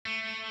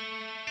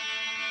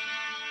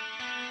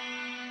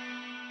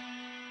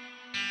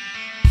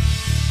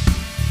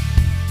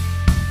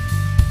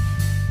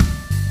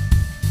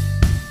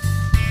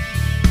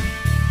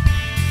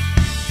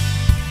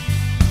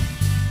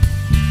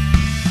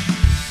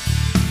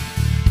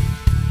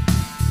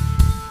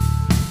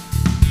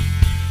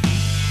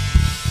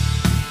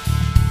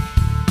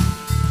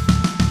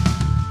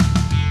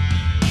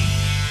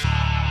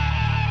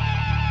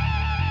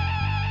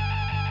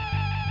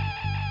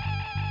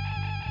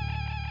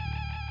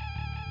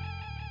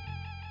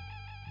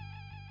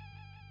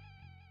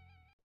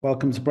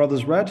Welcome to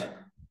Brothers Red.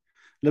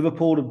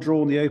 Liverpool have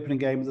drawn the opening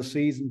game of the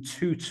season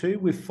 2-2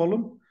 with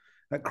Fulham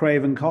at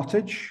Craven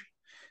Cottage.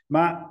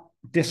 Matt,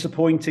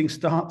 disappointing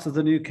start to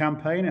the new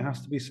campaign, it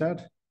has to be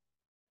said.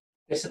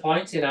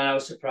 Disappointing, and I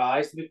was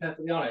surprised, to be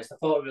perfectly honest. I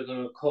thought we were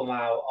going to come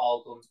out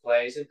all guns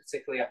blazing,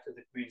 particularly after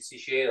the Community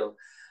Shield.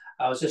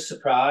 I was just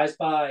surprised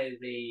by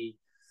the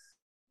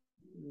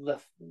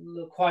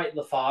quite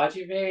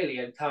lethargy, really,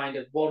 and kind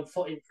of 1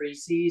 foot in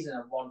pre-season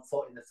and 1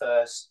 foot in the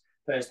first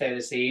day of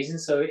the season.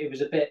 So it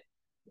was a bit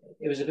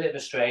of a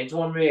strange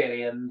one,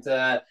 really, and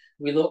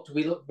we looked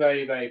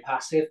very, very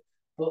passive.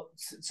 But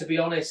to be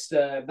honest,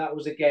 that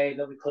was a game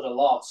that we could have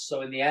lost.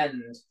 So in the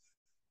end,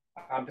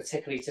 and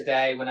particularly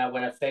today, when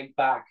I think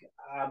back,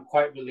 I'm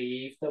quite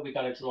relieved that we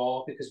got a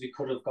draw because we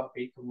could have got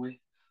beat, couldn't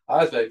we? I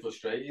was very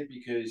frustrated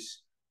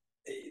because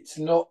it's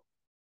not.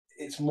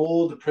 It's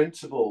more the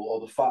principle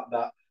or the fact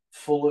that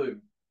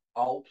Fulham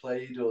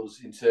outplayed us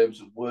in terms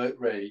of work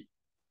rate,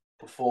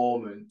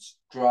 performance,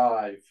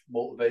 drive,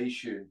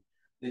 motivation.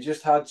 They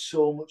just had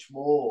so much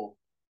more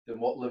than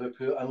what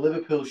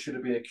Liverpool should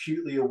have been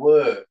acutely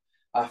aware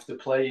after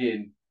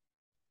playing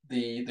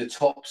the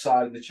top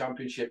side of the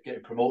Championship,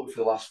 getting promoted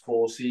for the last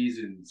 4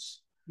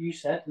 seasons. You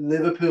said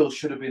Liverpool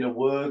should have been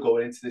aware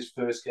going into this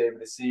first game of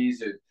the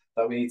season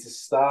that we need to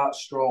start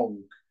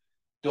strong,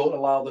 don't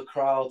allow the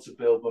crowd to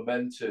build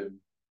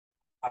momentum,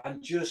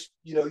 and just,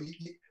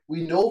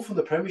 we know from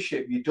the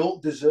Premiership you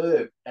don't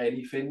deserve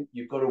anything.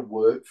 You've got to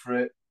work for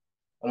it.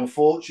 And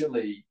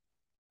unfortunately,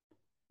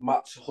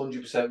 Matt's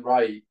 100%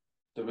 right.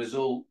 The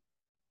result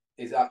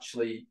is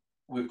actually,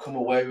 we've come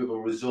away with a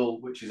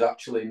result which is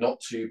actually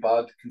not too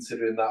bad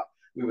considering that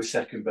we were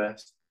second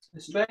best.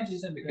 It's strange,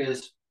 isn't it?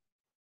 Because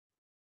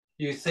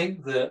you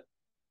think that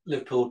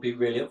Liverpool would be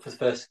really up for the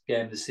first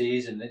game of the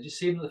season. It just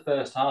seemed like the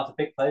first half, the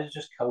big players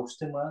were just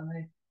coasting, weren't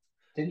they?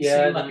 Didn't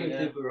seem like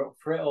they were up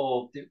for it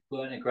or they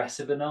weren't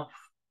aggressive enough.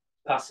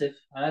 passive.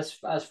 And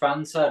as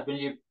Fran said, when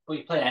you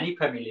play any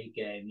Premier League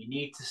game, you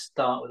need to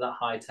start with that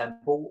high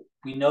tempo.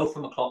 We know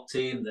from a Klopp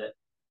team that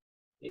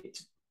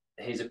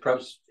his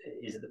approach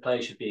is that the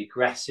players should be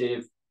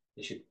aggressive,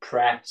 they should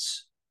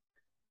press,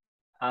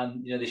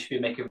 and they should be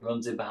making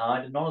runs in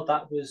behind. And none of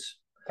that was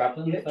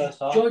prevalent in the first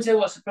half. Do you want to tell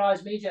what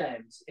surprised me,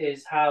 James,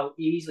 is how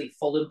easily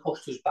Fulham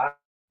pushed us back.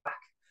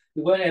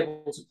 We weren't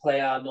able to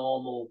play our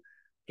normal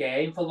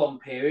game for long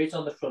periods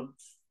on the front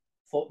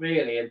foot,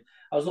 really. And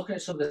I was looking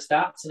at some of the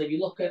stats, and if you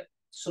look at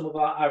some of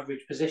our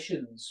average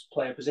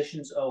player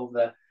positions over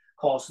the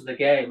course of the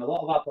game, a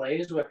lot of our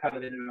players were kind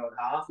of in their own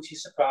half, which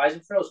is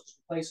surprising for us because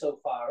we play so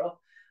far up.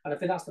 And I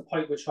think that's the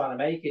point we're trying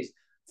to make is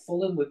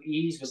Fulham with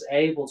ease was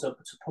able to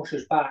push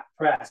us back,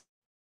 press,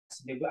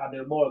 and they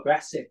were more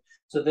aggressive.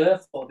 So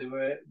therefore,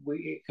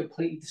 it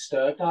completely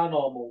disturbed our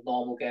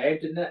normal game,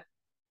 didn't it?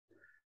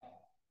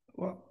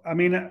 Well, I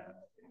mean,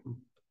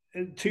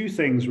 two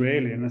things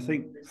really, and I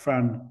think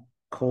Fran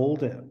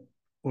called it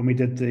when we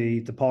did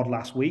the pod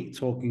last week,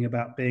 talking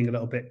about being a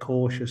little bit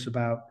cautious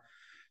about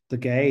the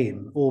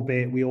game,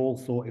 albeit we all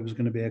thought it was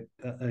going to be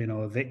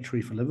a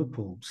victory for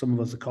Liverpool. Some of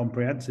us a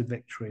comprehensive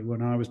victory.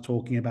 When I was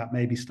talking about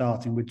maybe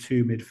starting with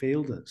two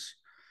midfielders,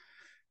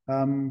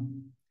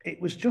 it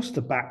was just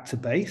a back to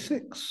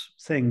basics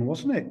thing,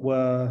 wasn't it?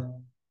 Where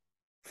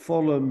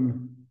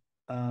Fulham.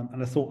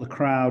 And I thought the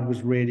crowd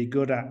was really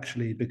good,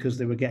 actually, because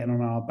they were getting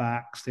on our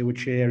backs. They were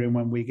cheering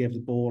when we gave the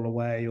ball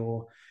away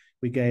or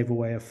we gave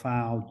away a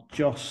foul.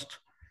 Just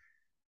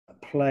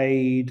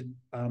played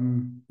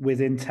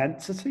with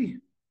intensity.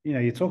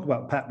 You talk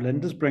about Pep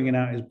Lijnders bringing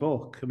out his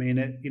book. I mean,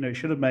 it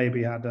should have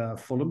maybe had a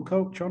Fulham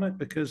coach on it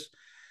because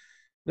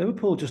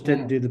Liverpool just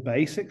didn't do the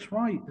basics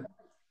right.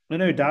 I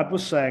know Dad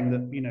was saying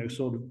that,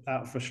 sort of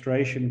out of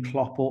frustration,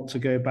 Klopp ought to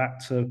go back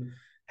to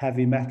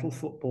heavy metal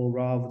football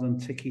rather than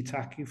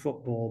ticky-tacky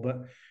football.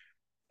 But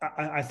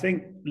I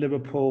think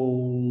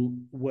Liverpool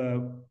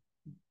were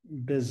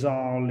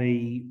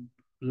bizarrely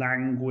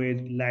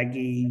languid,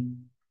 leggy.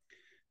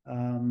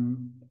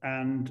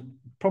 And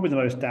probably the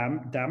most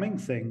damning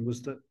thing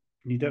was that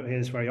you don't hear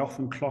this very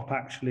often, Klopp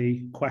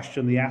actually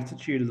questioned the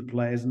attitude of the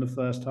players in the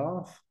first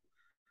half.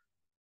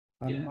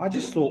 I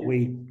just thought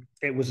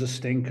it was a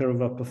stinker of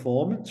a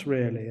performance,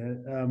 really,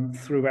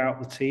 throughout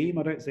the team.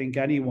 I don't think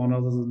anyone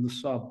other than the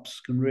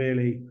subs can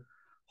really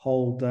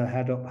hold their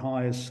head up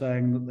high as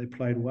saying that they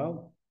played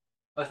well.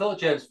 I thought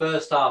James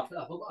first half.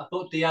 I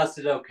thought Diaz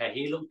did okay.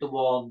 He looked the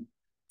one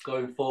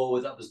going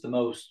forward that was the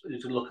most.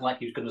 It was looking like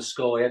he was going to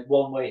score. He had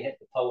one where he hit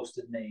the post,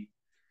 didn't he?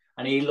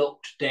 And he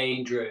looked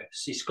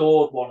dangerous. He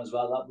scored one as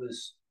well. That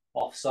was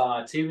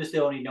offside. He was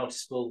the only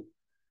noticeable.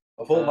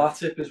 I thought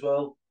Matip as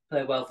well.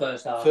 Played well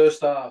first half.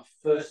 First half.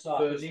 There needs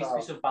to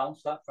be some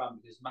bounce that from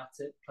because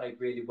Matip played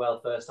really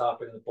well first half,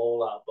 bringing the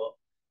ball out, but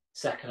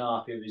second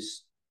half he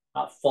was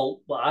at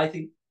fault. But I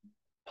think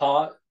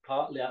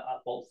partly at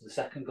fault for the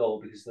second goal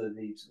because of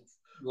the sort of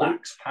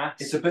lax pass.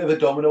 It's a bit of a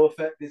domino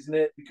effect, isn't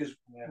it? Because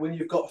when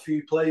you've got a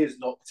few players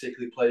not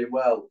particularly playing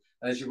well,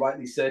 and as you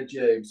rightly said,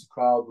 James, the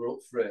crowd were up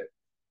for it.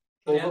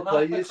 Other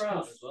players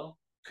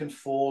can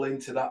fall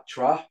into that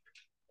trap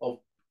of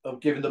of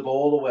giving the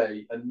ball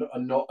away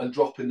and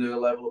dropping their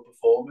level of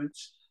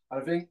performance.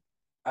 And I think,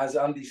 as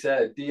Andy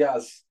said,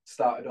 Diaz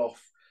started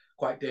off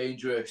quite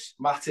dangerous.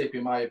 Matip,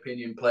 in my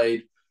opinion,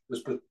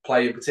 was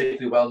playing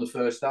particularly well in the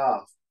first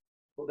half.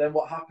 But then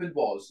what happened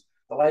was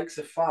the likes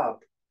of Fab,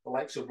 the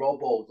likes of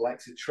Robbo, the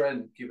likes of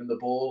Trent giving the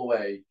ball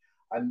away,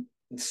 and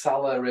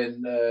Salah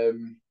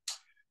and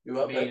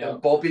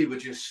Bobby were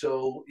just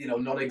so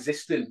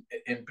non-existent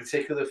in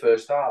particular the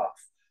first half.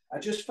 I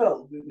just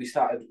felt we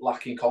started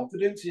lacking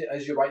confidence,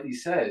 as you rightly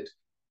said.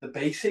 The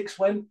basics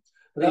went.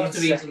 But that was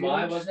the reason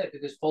why, wasn't it?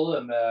 Because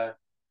Fulham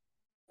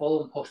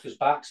pushed us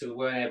back, so we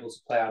weren't able to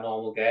play our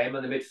normal game,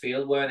 and the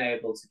midfield weren't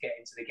able to get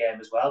into the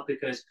game as well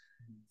because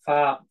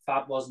Fab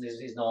wasn't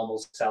his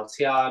normal self.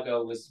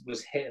 Thiago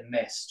was hit and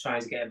miss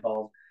trying to get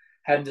involved.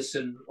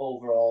 Henderson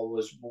overall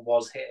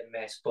was hit and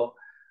miss, but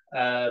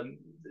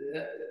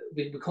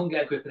we couldn't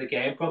get a grip of the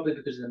game probably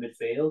because of the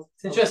midfield.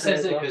 It's interesting,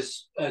 isn't it?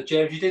 Because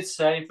James, you did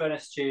say in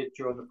fairness to you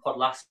during the pod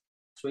last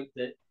week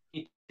that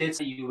you did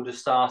say you would have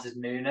started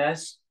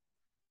Núñez.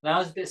 And I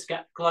was a bit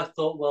sceptical. I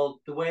thought, well,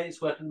 the way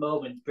it's working at the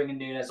moment, bringing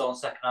Núñez on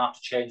second half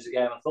to change the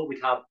game, I thought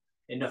we'd have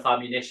enough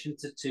ammunition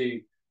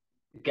to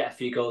get a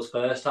few goals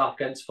first half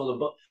against Fulham.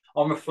 But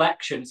on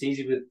reflection, it's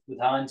easy with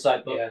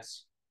hindsight. But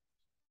yes,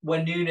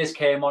 when Núñez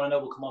came on, I know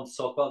we'll come on to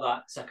talk about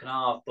that second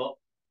half, but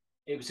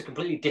it was a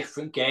completely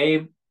different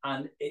game.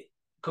 And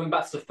coming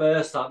back to the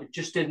first half, it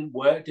just didn't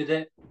work, did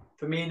it?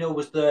 Firmino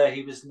was there.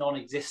 He was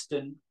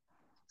non-existent.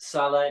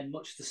 Salah in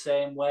much the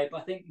same way.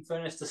 But I think in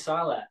fairness to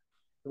Salah,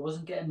 he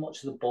wasn't getting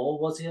much of the ball,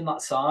 was he, on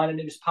that side? And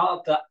it was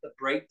part of the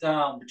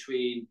breakdown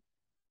between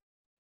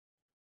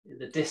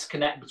the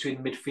disconnect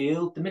between the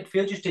midfield. The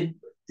midfield just didn't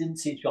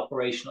seem to be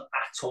operational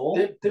at all.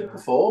 Didn't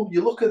perform.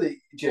 You look at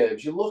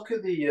James. You look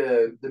at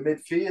the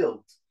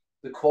midfield,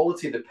 the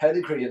quality, the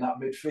pedigree in that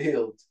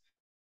midfield.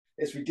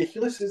 It's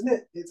ridiculous, isn't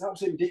it? It's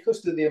absolutely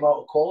ridiculous to the amount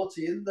of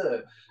quality in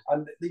there,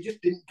 and they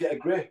just didn't get a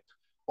grip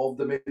of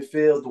the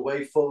midfield, the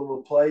way Fulham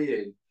were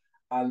playing,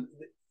 and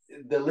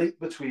the link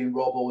between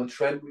Robbo and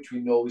Trent, which we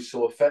know is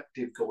so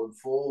effective going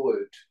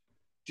forward,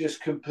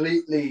 just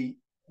completely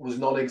was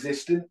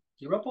non-existent.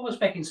 Robbo was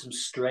making some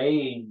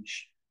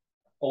strange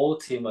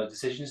all-team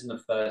decisions in the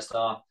first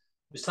half.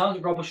 It was times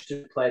Robbo should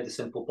have played the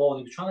simple ball, and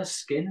he was trying to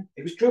skin.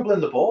 He was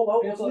dribbling the ball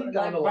out, wasn't he,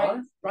 down the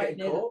line? Right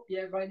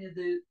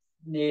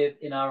near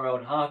in our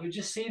own half. It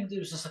just seemed it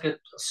was just like a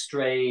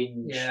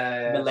strange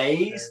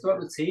malaise throughout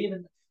the team.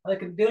 And like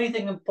the only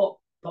thing I put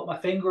my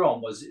finger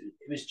on was it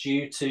was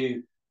due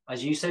to,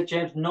 as you said,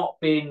 James, not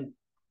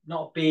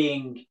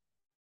being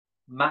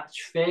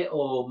match fit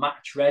or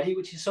match ready,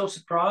 which is so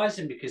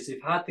surprising because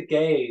they've had the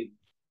game.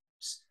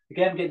 The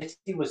game against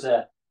City was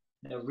a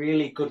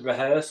really good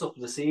rehearsal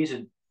for the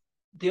season.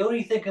 The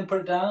only thing I can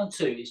put it down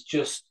to is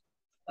just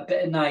a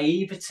bit of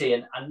naivety,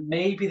 and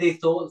maybe they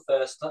thought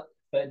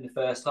in the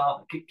first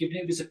half, given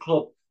it was a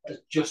club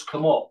that's just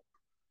come up,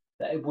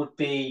 that it would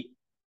be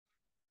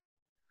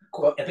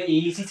a bit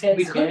easy to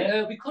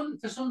we couldn't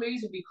for some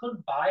reason we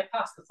couldn't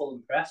bypass the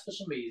Fulham press for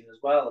some reason as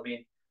well. I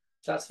mean,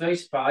 that's very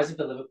surprising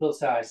for Liverpool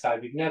side.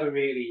 We've never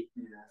really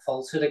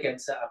faltered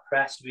against a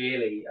press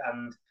really,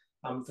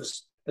 and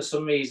for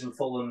some reason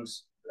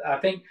I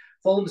think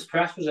Fulham's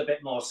press was a bit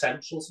more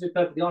central, to be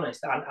perfectly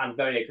honest, and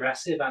very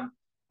aggressive, and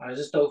I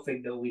just don't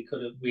think that we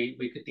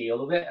could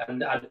deal with it,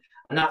 and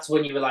that's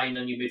when you're relying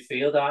on your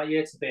midfield, aren't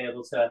you, to be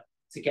able to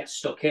get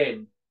stuck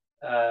in,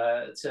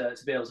 to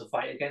be able to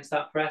fight against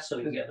that press, so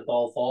we can get the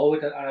ball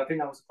forward, and I think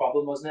that was the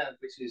problem, wasn't it?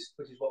 Which is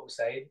what we're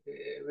saying.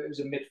 It was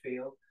a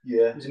midfield.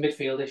 Yeah, it was a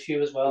midfield issue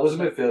as well. It was a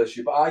midfield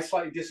issue, but I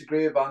slightly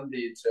disagree with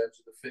Andy in terms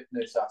of the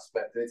fitness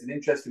aspect. It's an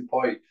interesting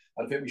point.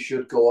 I think we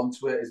should go on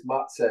to it, as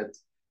Matt said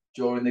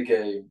during the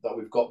game, that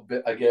we've got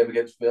a game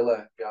against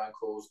Villa behind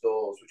closed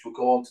doors, which we'll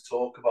go on to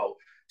talk about,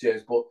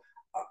 James. But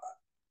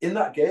in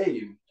that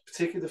game,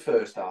 particularly the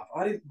first half,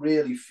 I didn't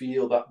really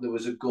feel that there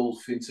was a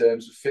gulf in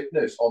terms of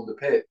fitness on the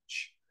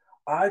pitch.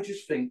 I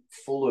just think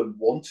Fulham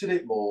wanted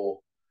it more.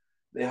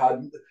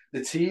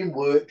 The team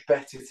worked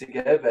better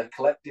together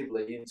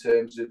collectively in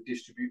terms of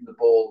distributing the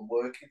ball and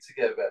working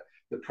together.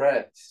 The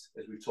press,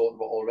 as we've talked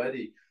about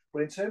already.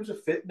 But in terms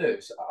of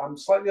fitness, I'm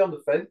slightly on the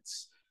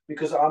fence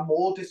because I'm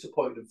more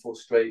disappointed and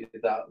frustrated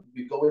that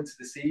we go into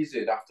the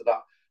season after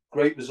that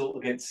great result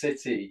against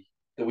City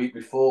the week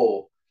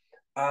before,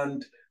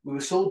 and we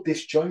were so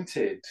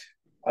disjointed.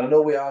 And I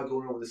know we are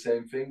going over the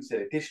same things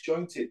here,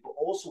 disjointed, but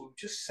also we were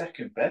just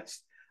second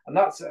best. And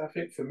that's, I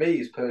think, for me,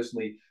 is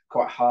personally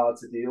quite hard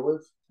to deal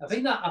with. I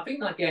think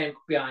that game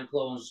behind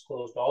closed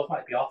doors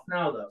might be off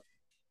now, though.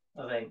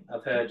 I think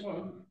I've heard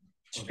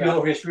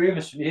spurious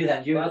rumours from you. Then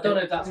I don't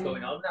know if that's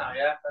going on now.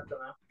 Yeah, I don't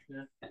know.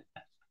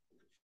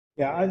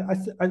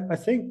 I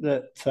think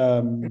that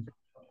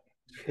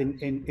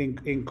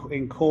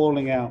in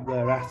calling out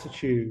their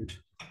attitude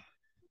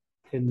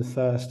in the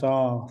first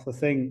half, I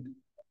think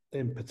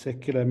in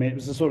particular, I mean, it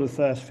was the sort of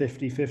first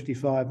 50,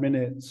 55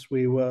 minutes,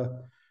 we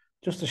were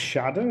just a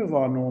shadow of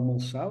our normal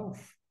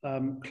self.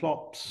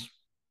 Klopp's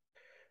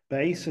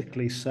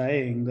basically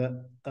saying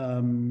that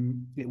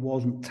it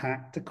wasn't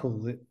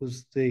tactical; it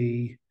was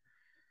the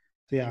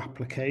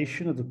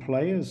application of the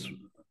players.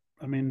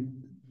 I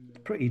mean,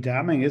 pretty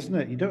damning, isn't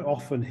it? You don't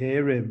often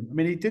hear him. I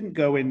mean, he didn't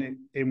go in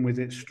with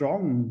it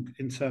strong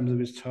in terms of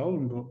his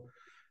tone, but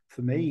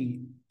for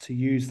me, to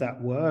use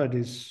that word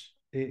is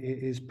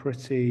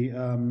pretty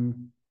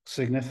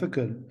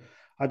significant.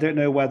 I don't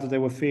know whether they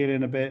were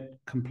feeling a bit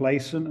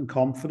complacent and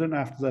confident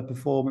after their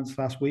performance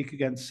last week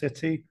against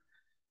City.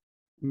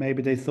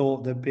 Maybe they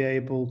thought they'd be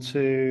able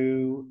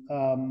to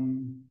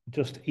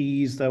just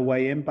ease their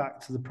way in back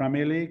to the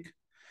Premier League.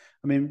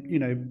 I mean, you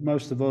know,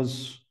 most of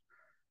us,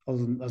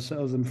 other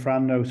than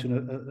Fran noting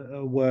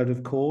a word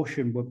of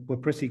caution, we're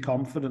pretty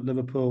confident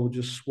Liverpool will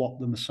just swap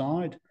them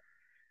aside.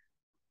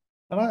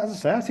 And as I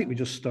say, I think we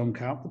just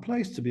stunk out the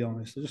place, to be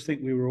honest. I just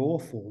think we were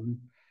awful.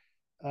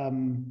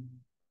 And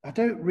I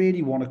don't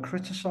really want to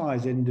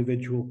criticise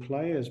individual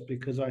players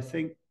because I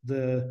think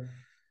the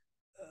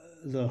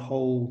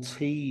whole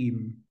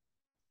team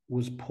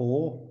was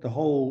poor. The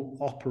whole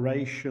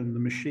operation, the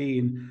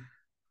machine,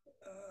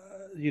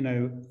 you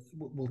know,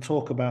 we'll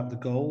talk about the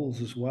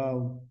goals as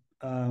well.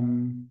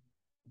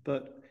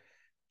 But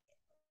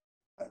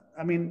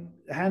I mean,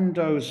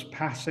 Hendo's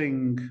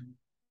passing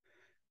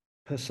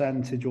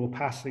percentage or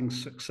passing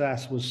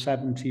success was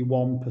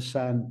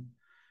 71%,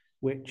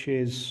 which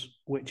is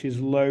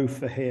low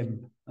for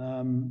him.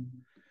 And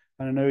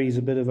I know he's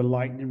a bit of a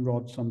lightning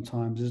rod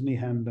sometimes, isn't he,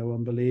 Hendo?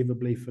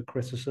 Unbelievably for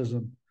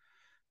criticism.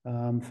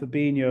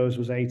 Fabinho's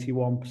was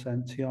 81%,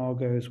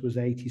 Thiago's was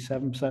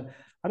 87%.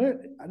 I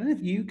don't know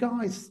if you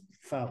guys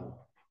felt.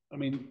 I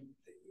mean,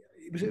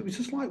 it was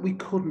just like we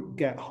couldn't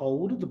get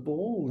hold of the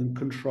ball and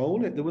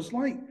control it. There was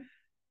like,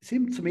 it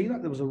seemed to me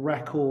like there was a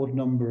record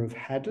number of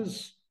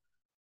headers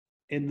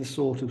in the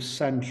sort of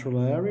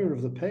central area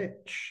of the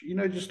pitch. You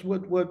know, just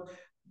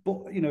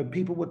but you know,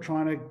 people were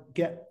trying to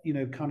get, you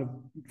know, kind of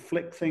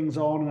flick things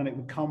on, and then it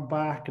would come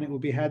back, and it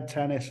would be head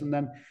tennis, and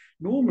then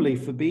normally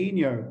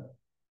Fabinho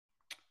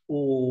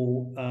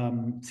or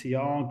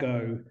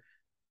Thiago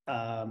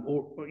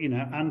or you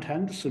know, and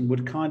Henderson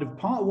would kind of,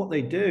 part of what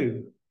they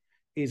do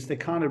is they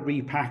kind of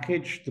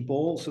repackage the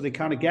ball, so they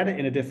kind of get it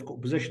in a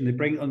difficult position, they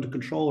bring it under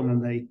control,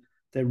 and then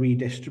they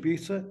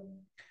redistribute it.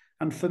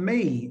 And for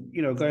me,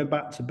 you know, going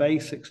back to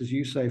basics, as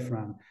you say,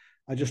 Fran,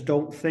 I just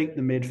don't think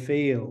the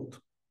midfield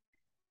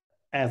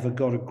ever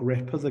got a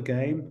grip of the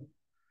game.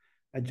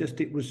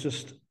 It was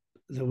just,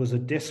 there was a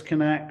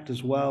disconnect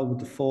as well with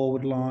the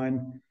forward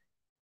line.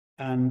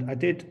 And I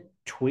did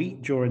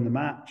tweet during the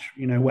match,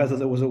 you know, whether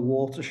there was a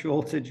water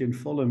shortage in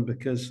Fulham,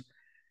 because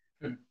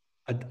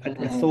I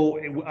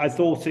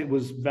thought it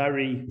was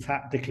very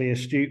tactically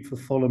astute for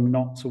Fulham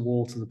not to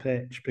water the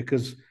pitch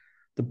because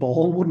the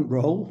ball wouldn't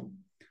roll.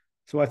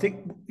 So I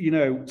think, you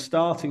know,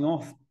 starting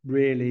off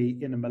really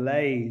in a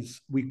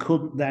malaise, we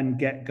couldn't then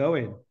get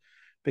going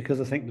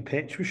because I think the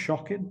pitch was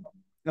shocking.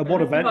 And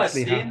what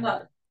eventually happened. I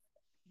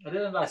don't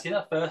remember I seen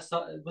that first.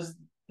 It was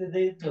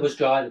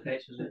dry, the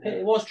pitch, wasn't it?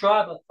 It was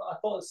dry, but I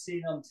thought I'd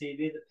seen on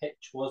TV the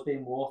pitch was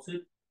being watered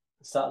at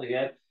the start of the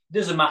game. It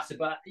doesn't matter,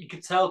 but you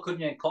could tell,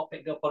 couldn't you, and Klopp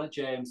picked up on it,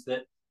 James,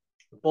 that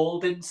the ball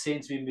didn't seem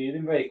to be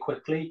moving very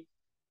quickly.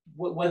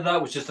 Whether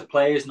that was just the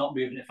players not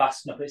moving it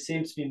fast enough, it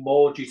seems to be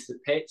more due to the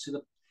pitch.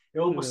 So it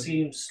almost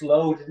seemed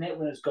slow, didn't it,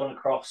 when it's gone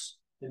across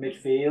the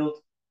midfield?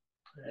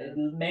 It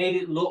made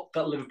it look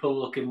that Liverpool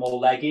were looking more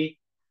leggy.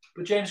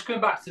 But James,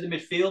 going back to the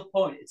midfield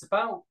point, it's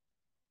about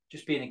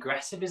just being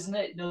aggressive, isn't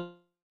it? You know,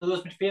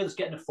 those midfielders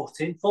getting a foot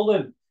in.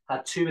 Fulham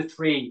had 2 or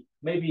 3,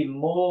 maybe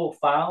more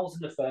fouls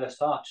in the first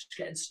half, just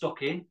getting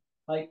stuck in.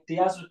 Like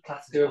Diaz was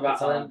clattered.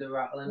 They're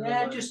rattling.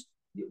 Yeah, just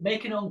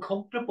making it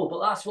uncomfortable.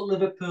 But that's what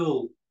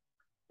Liverpool,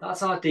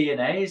 that's our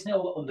DNA, isn't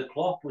it? Under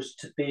Klopp was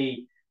to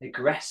be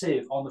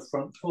aggressive on the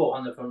front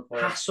foot,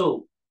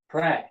 hassle,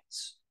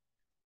 press.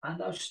 And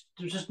there was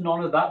just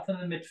none of that from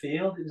the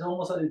midfield. It was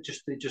almost like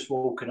they'd just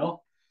woken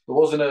up. There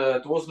wasn't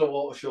a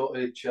water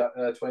shortage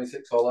at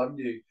 26 Hall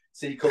Avenue.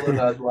 Sea Cullen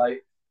had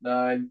like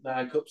nine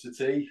cups of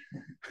tea.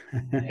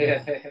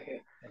 Yeah,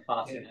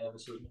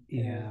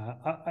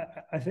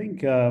 I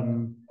think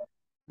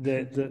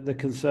the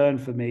concern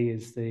for me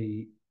is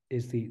the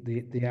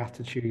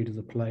attitude of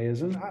the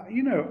players, and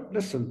you know,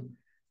 listen,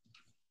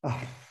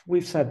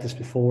 we've said this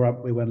before,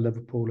 haven't we? When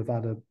Liverpool have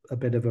had a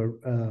bit of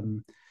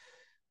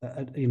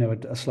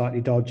a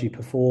slightly dodgy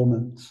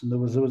performance, and there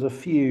was a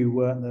few,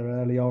 weren't there,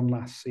 early on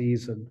last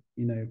season?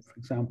 You know, for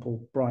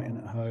example, Brighton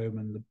at home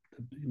and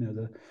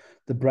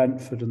the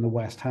Brentford and the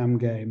West Ham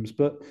games.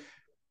 But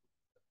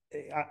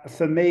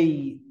for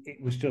me,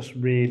 it was just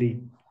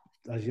really,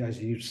 as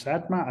you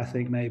said, Matt, I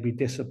think maybe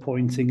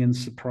disappointing and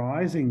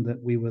surprising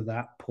that we were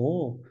that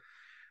poor.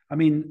 I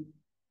mean,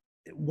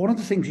 one of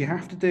the things you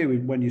have to do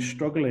when you're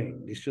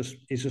struggling is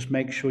just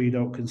make sure you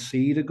don't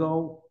concede a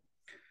goal.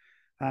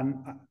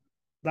 And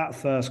that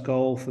first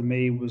goal for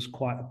me was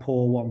quite a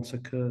poor one to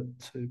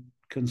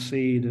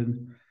concede,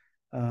 and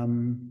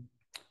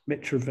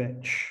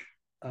Mitrovic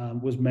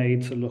was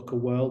made to look a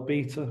world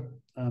beater,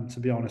 to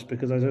be honest,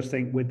 because I just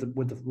think with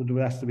the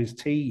rest of his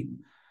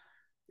team,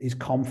 his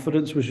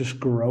confidence was just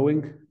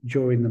growing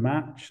during the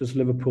match as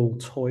Liverpool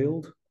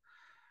toiled.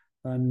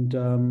 And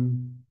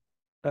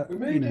it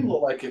made him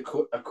look like a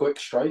quick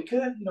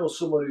striker,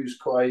 someone who's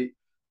quite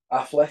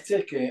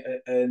athletic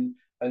and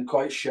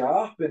quite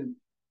sharp. And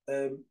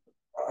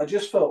I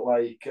just felt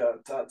like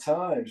at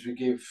times we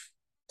give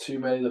too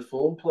many of the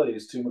Fulham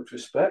players too much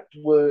respect,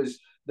 whereas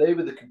they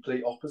were the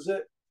complete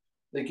opposite.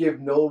 They give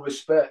no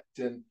respect.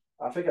 And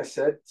I think I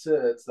said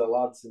to the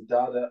lads and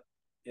Dad,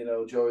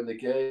 during the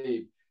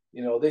game,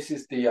 this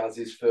is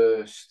Diaz's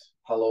first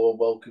hello and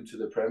welcome to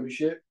the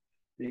Premiership.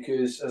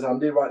 Because, as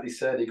Andy rightly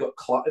said, he got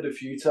clattered a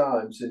few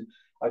times, and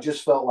I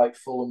just felt like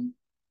Fulham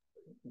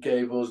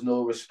gave us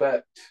no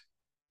respect,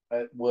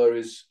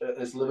 whereas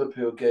as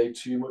Liverpool gave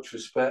too much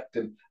respect.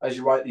 And as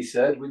you rightly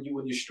said, when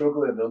you're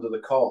struggling under the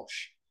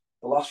cosh,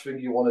 the last thing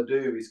you want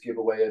to do is give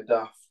away a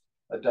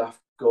daft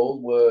goal.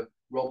 Where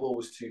Robbo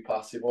was too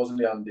passive,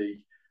 wasn't he,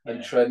 Andy? Yeah.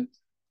 And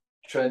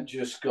Trent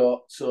just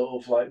got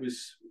sort of like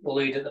was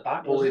bullied at the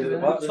back. We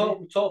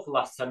talked for the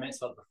last 10 minutes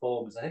about the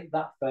performance. I think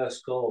that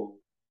first goal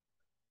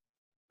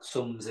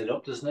sums it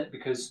up, doesn't it?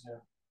 Because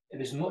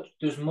there's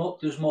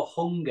more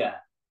hunger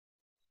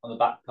on the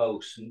back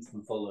post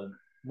from Fulham,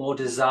 more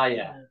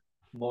desire,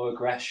 more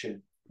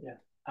aggression. Yeah.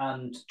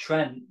 And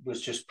Trent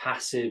was just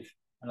passive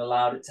and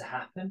allowed it to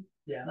happen.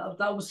 Yeah.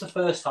 That was the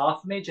first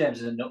half for me,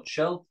 James, in a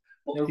nutshell.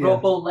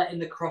 Robbo letting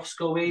the cross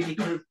go in, he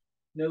could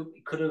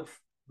have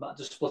Matt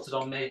just spluttered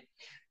on me.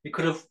 He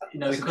could have, he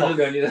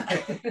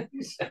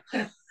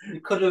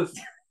could have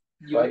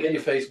Right, get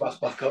your face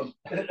mask back on.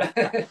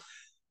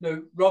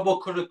 No,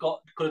 Robbo could have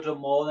done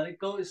more. Then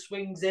it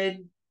swings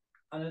in,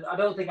 and I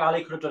don't think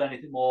Ali could have done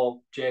anything more,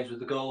 James, with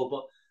the goal.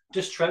 But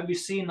just Trent, we've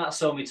seen that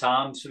so many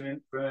times from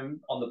him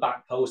on the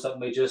back post,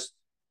 haven't we? Just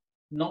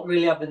not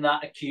really having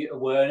that acute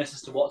awareness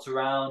as to what's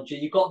around you.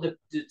 You've got the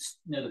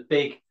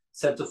big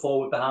centre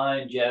forward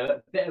behind you,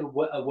 a bit of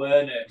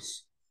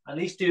awareness. At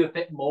least do a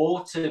bit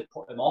more to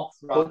put him off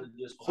rather than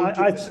just.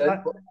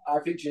 100%. But I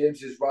think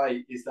James is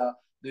right. Is that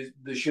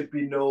there should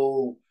be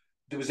no.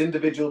 There was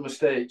individual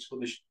mistakes, but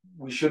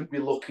we shouldn't be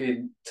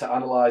looking to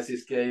analyse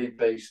this game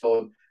based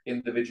on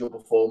individual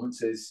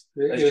performances.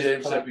 As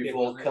James said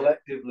before,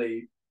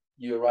 collectively,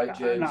 you're right,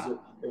 James.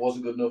 It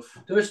wasn't good enough.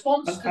 The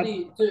response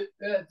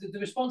the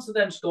response to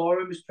them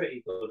scoring was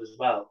pretty good as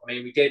well. I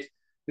mean, we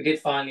did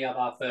finally have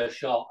our first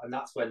shot, and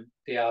that's when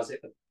Diaz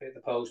hit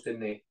the post,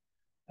 didn't he?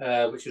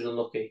 Which was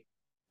unlucky.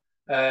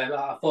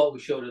 I thought we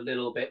showed a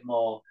little bit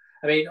more.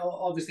 I mean,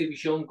 obviously we've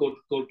shown good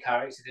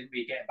character, didn't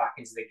we, getting back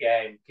into the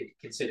game,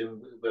 considering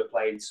we were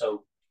playing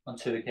on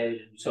 2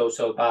 occasions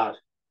so bad.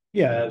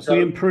 Yeah, so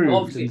we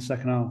improved in the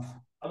second half.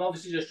 I'm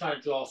obviously just trying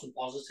to draw some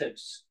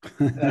positives.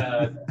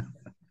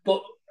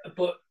 But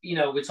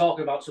we're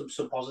talking about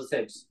some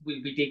positives.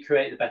 We did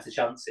create the better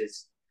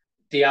chances.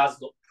 Diaz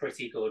looked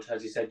pretty good,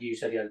 as you said. You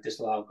said he had a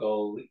disallowed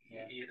goal.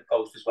 He hit the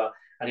post as well,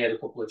 and he had a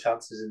couple of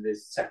chances in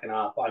this second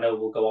half. But I know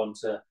we'll go on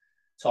to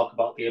talk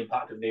about the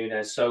impact of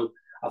Núñez. So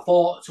I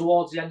thought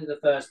towards the end of the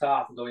first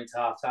half and going into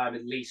half time,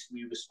 at least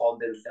we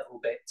responded a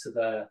little bit to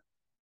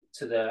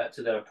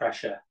the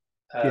pressure.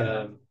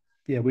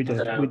 Yeah, we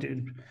did. We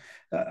did.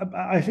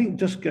 I think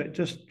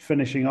just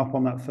finishing up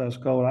on that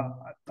first goal,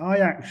 I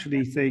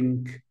actually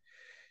think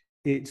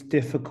it's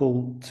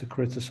difficult to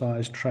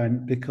criticise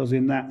Trent because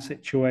in that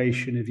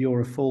situation, if you're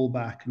a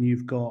fullback and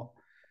you've got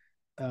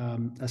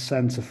a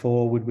centre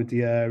forward with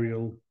the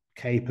aerial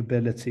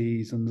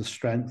capabilities and the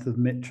strength of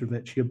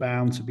Mitrovic, you're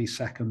bound to be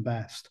second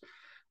best.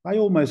 I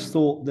almost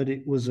thought that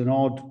it was an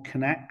odd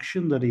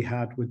connection that he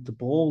had with the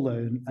ball,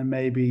 though, and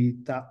maybe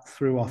that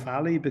threw off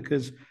Ali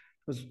because I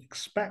was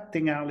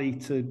expecting Ali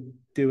to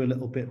do a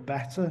little bit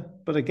better.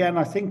 But again,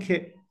 I think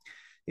it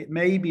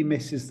maybe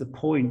misses the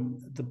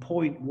point. The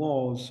point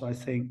was, I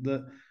think,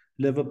 that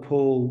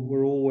Liverpool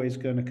were always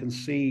going to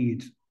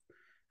concede,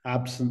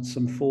 absent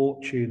some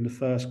fortune, the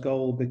first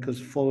goal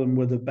because Fulham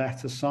were the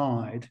better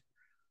side.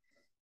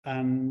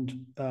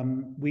 And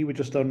we were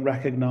just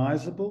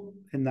unrecognisable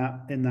in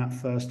that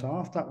first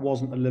half. That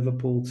wasn't a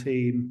Liverpool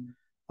team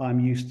I'm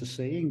used to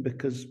seeing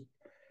because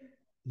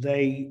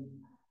it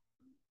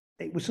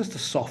was just a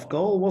soft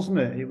goal, wasn't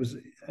it? It was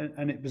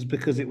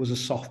because it was a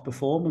soft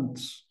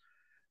performance,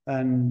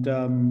 and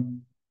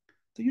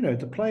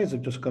the players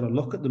have just got to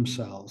look at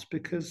themselves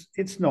because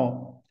it's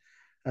not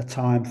a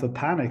time for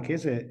panic,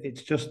 is it?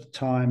 It's just a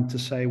time to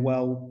say,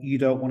 well, you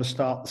don't want to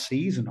start the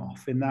season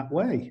off in that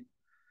way.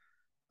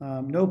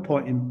 No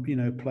point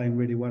in playing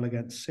really well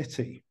against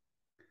City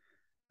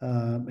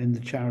in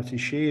the Charity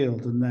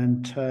Shield and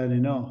then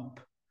turning up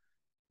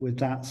with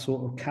that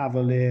sort of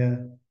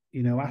cavalier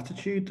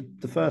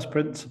attitude. The first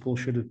principle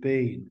should have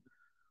been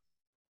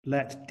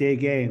let's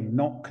dig in,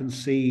 not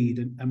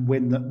concede, and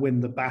win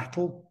the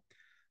battle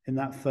in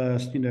that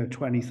first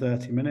 20,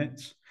 30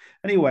 minutes.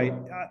 Anyway,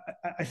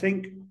 I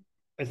think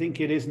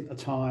it isn't a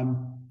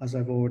time, as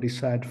I've already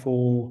said,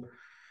 for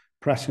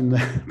pressing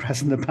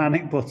the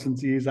panic button,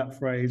 to use that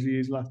phrase we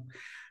used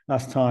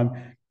last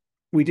time.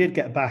 We did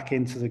get back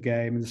into the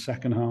game in the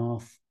second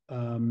half,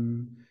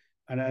 and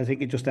I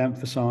think it just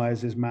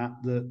emphasises, Matt,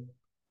 that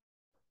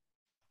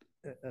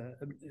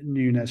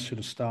Núñez should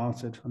have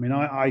started. I mean,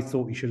 I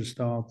thought he should have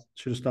started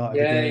the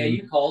Yeah, game. yeah,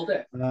 you called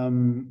it.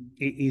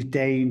 He's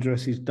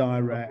dangerous. He's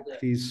direct.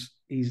 His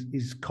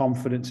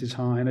confidence is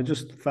high, and I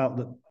just felt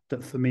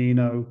that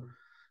Firmino,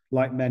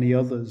 like many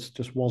others,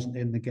 just wasn't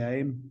in the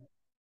game.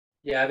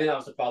 Yeah, I think that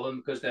was the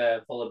problem because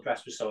the Fulham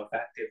press was so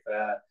effective.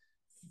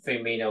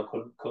 Firmino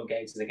couldn't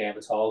get into the game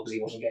at all because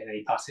he wasn't getting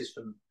any passes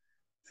from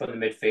the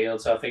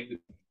midfield. So I think we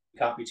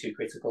can't be too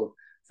critical of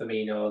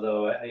Firmino,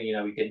 though.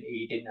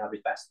 He didn't have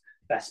his best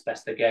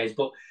of games.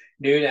 But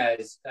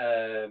Núñez,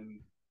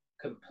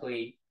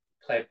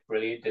 played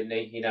brilliant, didn't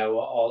he? You know,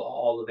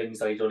 all the things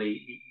that he done,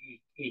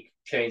 he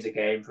changed the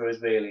game for us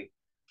really,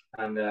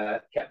 and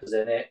kept us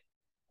in it.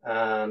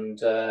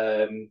 And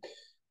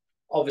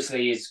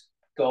obviously his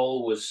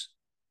goal was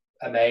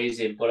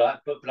amazing,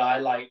 but I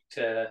liked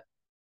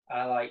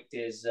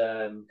his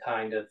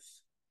kind of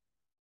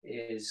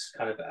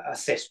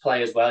assist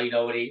play as well. You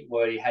know,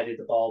 where he headed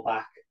the ball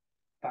back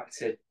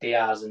to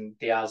Diaz, and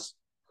Diaz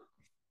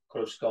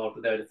could have scored,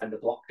 but their defender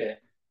blocked it.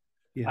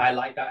 Yeah. I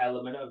like that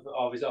element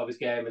of his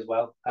game as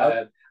well.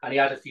 And he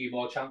had a few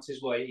more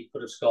chances where he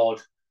could have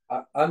scored.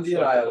 Andy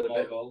and I had a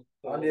bit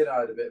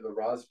of a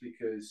razz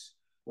because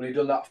when he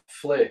done that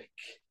flick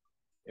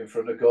in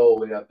front of goal,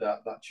 when he had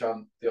that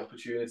chance, the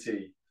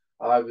opportunity,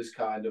 I was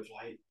kind of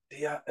like,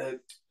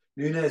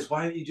 Núñez,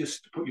 why don't you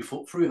just put your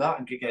foot through that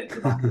and get into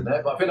the back of the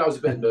net? But I think I was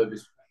a bit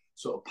nervous,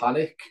 sort of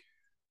panic.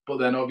 But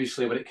then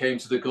obviously when it came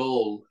to the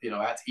goal, you know,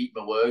 I had to eat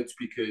my words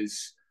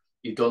because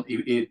he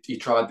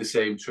tried the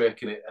same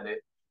trick and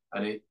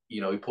it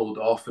you know, he pulled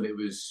it off, and it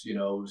was, you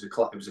know, it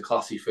was a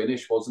classy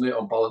finish, wasn't it,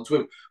 on balance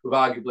with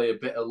arguably a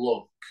bit of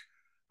luck.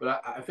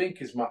 But I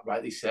think, as Matt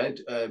rightly said,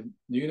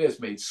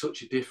 Núñez made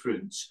such a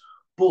difference.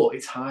 But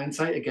it's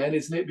hindsight again,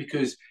 isn't it?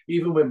 Because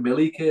even when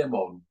Millie came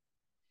on,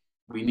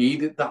 we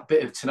needed that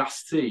bit of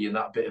tenacity and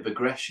that bit of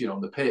aggression on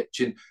the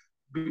pitch. And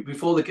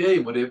before the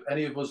game, would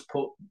any of us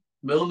put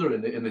Milner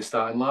in the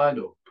starting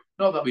lineup?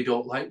 Not that we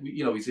don't like,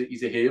 you know, he's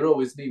a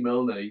hero, isn't he,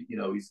 Milner? You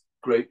know, he's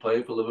a great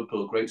player for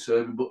Liverpool, great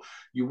serving, but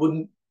you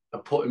wouldn't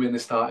have put him in the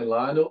starting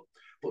lineup.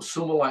 But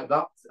someone like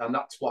that, and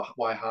that's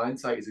why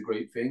hindsight is a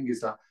great thing,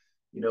 is that,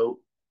 you know,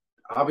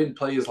 having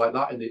players like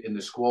that in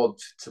the squad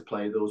to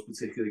play those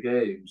particular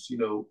games, you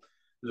know,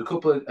 there's a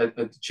couple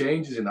of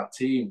changes in that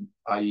team,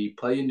 i.e.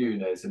 playing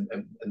Núñez, and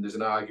there's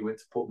an argument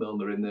to put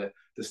Milner in the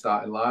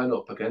starting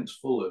lineup against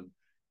Fulham.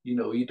 You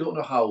know, you don't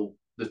know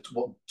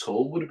what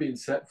tone would have been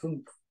set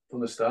from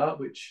the start,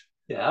 which...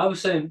 Yeah, I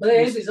was saying... Well,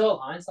 it's all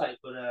hindsight,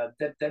 but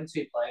them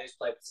two players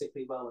played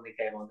particularly well when they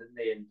came on, didn't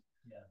they?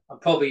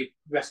 And probably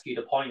rescued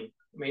a point.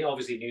 I mean,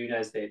 obviously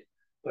Núñez did,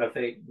 but I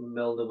think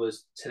Milner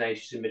was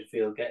tenacious in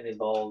midfield, getting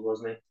involved,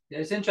 wasn't he?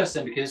 Yeah, it's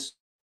interesting because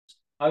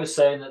I was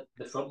saying that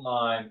the front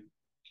line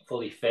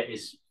fully fit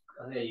is,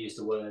 I think I used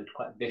the word,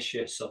 quite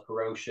vicious or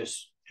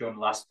ferocious during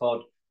the last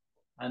pod.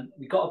 And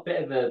we got a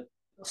bit of a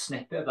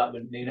snippet of that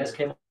when Núñez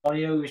came on.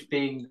 He was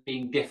being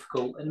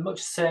difficult in much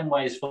the same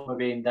way as Fulham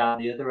being down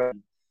the other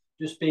end.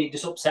 Just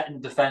upsetting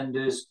the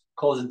defenders,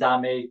 causing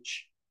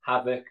damage,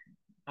 havoc.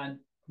 And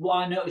what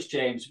I noticed,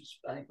 James, which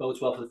I think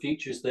bodes well for the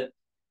future, is that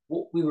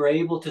what we were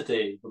able to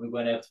do when we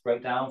weren't able to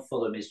break down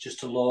Fulham is just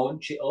to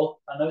launch it up.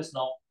 I know it's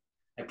not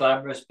a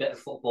glamorous bit of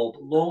football,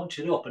 but launch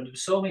it up. And there were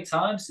so many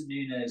times that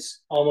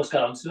Núñez almost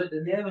got onto it,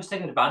 and he was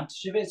taking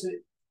advantage of it. So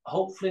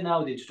hopefully now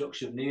with the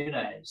introduction of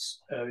Núñez,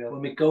 when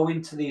we go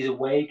into these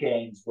away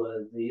games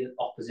where the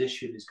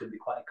opposition is going to be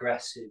quite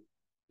aggressive,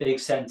 big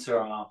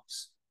centre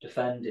halves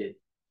defending,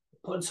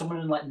 putting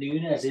someone like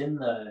Núñez in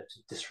there to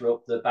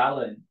disrupt the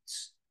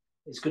balance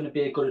is going to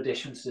be a good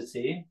addition to the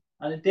team.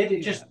 And it did.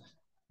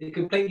 It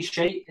completely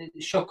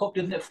shook up,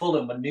 didn't it,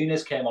 Fulham, when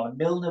Núñez came on and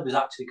Milner was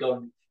actually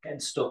getting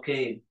stuck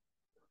in.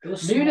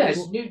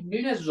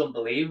 Núñez was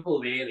unbelievable,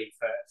 really,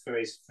 for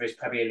his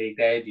Premier League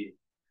debut.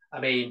 I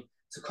mean,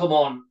 to come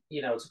on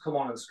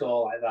and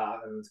score like that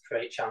and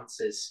create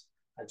chances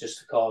and just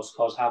to cause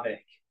havoc.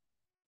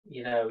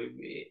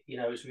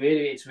 It's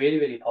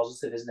really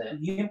positive, isn't it?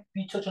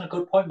 You touch on a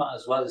good point, Matt,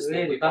 as well.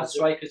 We've had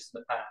strikers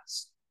in the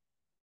past,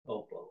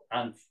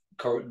 and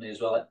currently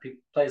as well.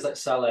 Players like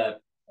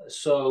Salah,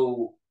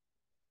 so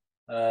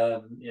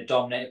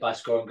dominated by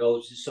scoring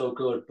goals, which is so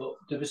good. But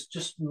there was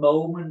just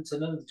moments,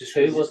 and then just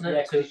wasn't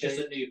it? Yeah, he's just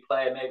a new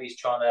player. Maybe he's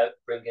trying to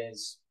bring in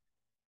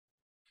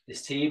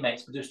his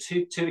teammates. But there's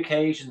two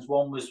occasions.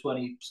 One was when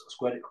he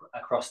squared it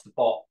across the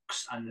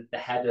box, and the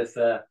header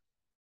for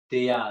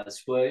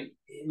Diaz, where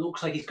it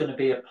looks like he's going to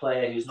be a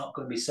player who's not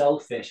going to be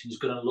selfish and he's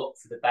going to look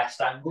for the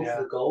best angle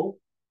for the goal.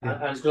 Yeah.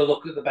 And he's going to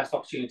look at the best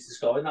opportunity to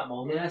score in that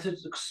moment. Yeah,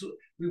 so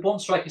we want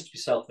strikers to be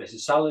selfish.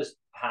 And Salah's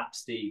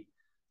perhaps the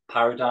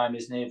paradigm,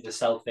 isn't he, of the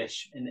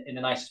selfish in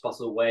the nicest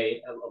possible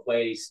way, of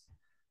ways,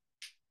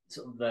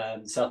 sort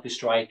of selfish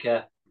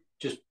striker,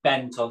 just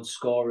bent on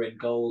scoring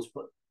goals.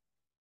 But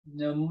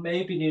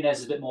maybe Núñez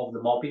is a bit more of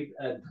the Bobby.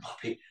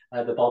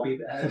 The Bobby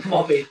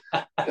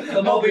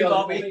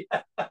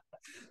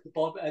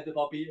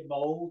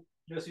mold.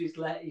 So he's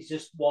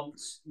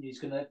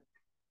going to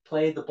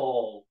play the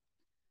ball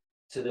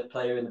to the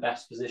player in the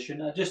best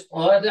position. I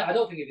don't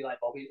think it'd be like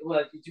Bobby.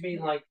 Well, do you mean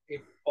like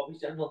if Bobby's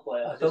general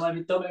player?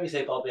 Don't make me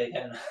say Bobby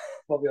again.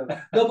 Bobby.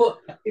 No,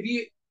 but if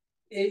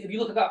you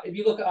look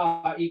at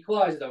our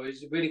equaliser though, it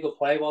was a really good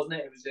play, wasn't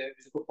it? It was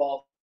a good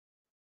ball.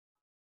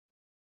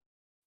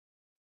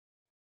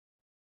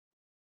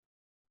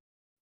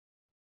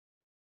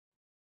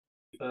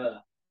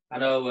 I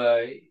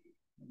know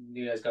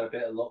Nunes got a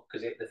bit of luck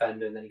because he hit the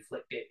defender and then he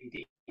flicked it.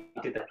 He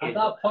did the at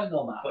that point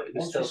though, Matt. But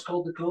once still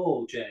scored the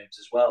goal, James,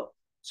 as well.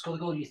 Scored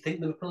the goal. You think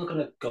Liverpool are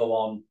going to go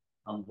on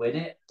and win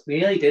it? We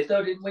nearly did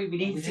though, didn't we? We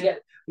needed to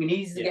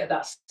get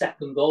that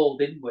second goal,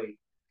 didn't we?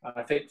 And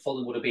I think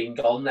Fulham would have been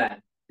gone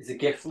then. It's a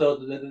gift though.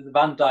 The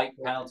Van Dijk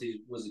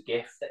penalty was a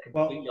gift that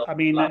completely. Well, I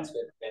mean,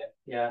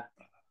 yeah,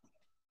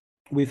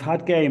 we've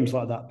had games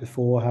like that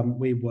before, haven't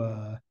we?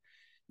 Where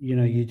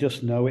you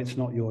just know it's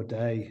not your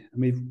day. I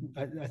mean,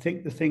 I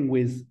think the thing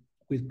with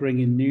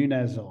bringing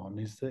Nunes on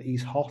is that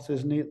he's hot,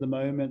 isn't he, at the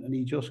moment, and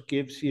he just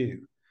gives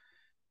you.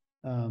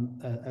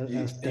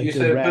 You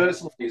say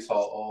personally he's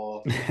hot,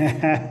 or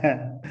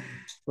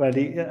well,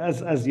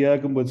 as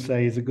Jurgen would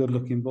say, he's a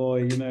good-looking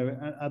boy,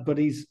 but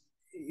he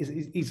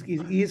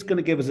is going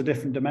to give us a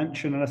different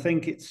dimension, and I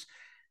think it's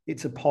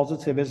a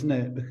positive, isn't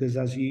it? Because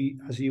as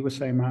you were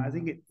saying, Matt, I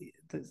think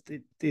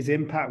his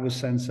impact was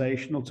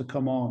sensational to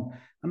come on,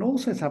 and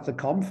also to have the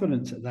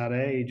confidence at that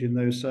age in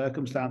those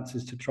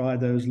circumstances to try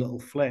those little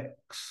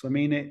flicks. I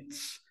mean, it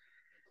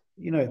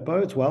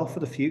bodes well for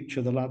the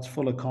future. The lad's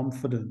full of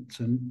confidence,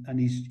 and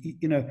he's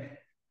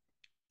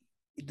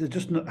there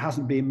just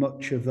hasn't been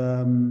much of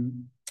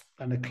an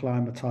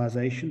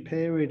acclimatization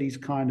period. He's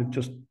kind of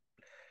just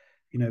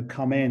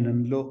come in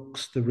and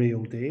looks the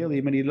real deal. I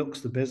mean, he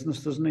looks the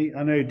business, doesn't he?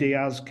 I know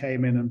Diaz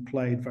came in and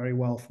played very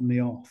well from the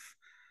off.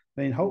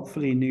 I mean,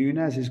 hopefully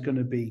Nunes is going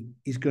to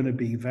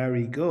be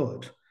very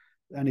good,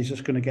 and he's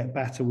just going to get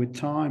better with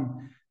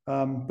time.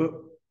 But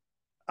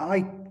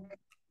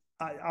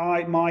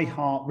my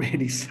heart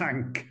really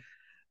sank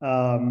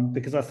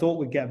because I thought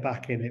we'd get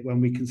back in it when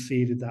we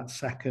conceded that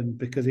second,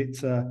 because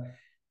it's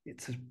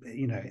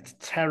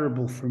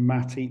terrible from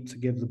Matip to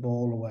give the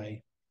ball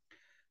away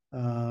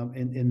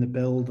in the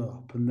build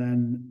up, and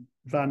then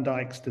Van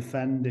Dijk's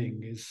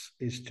defending is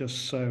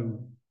just so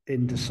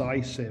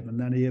indecisive, and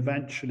then he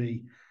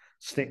eventually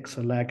sticks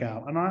a leg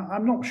out, and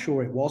I'm not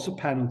sure it was a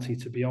penalty,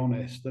 to be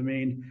honest. I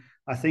mean,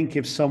 I think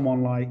if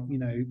someone like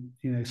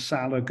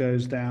Salah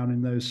goes down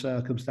in those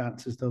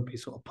circumstances, there'll be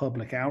sort of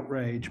public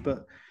outrage.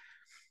 But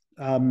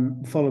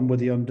Fulham were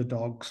the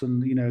underdogs,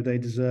 and they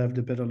deserved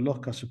a bit of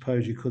luck, I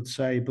suppose you could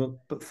say.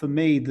 But for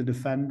me, the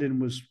defending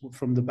was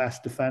from the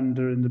best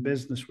defender in the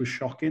business was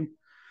shocking,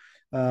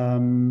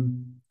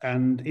 and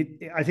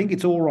I think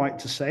it's all right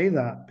to say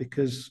that,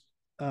 because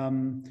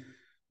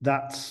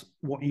that's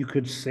what you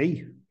could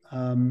see,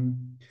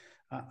 and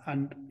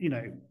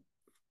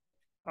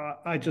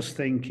I just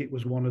think it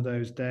was one of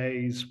those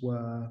days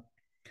where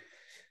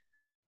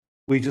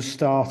we just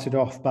started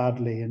off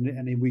badly,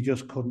 and we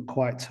just couldn't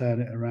quite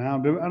turn it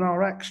around. And our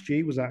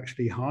XG was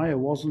actually higher,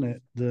 wasn't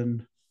it,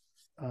 than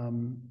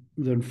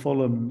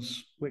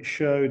Fulham's, which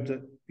showed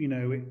that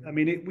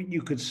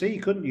you could see,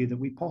 couldn't you, that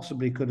we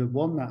possibly could have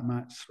won that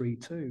match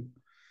 3-2.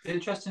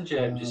 Interesting,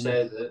 James. You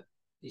said that.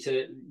 You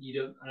said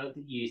I don't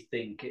think you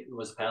think it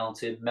was a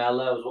penalty.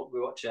 Mella was what we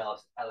were watching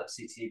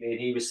LFC TV, and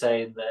he was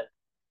saying that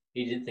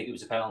he didn't think it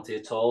was a penalty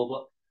at all.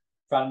 But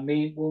Fran,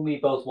 when we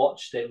both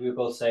watched it, we were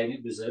both saying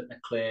it was a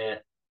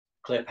clear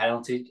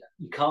penalty.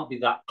 You can't be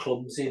that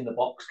clumsy in the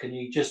box, can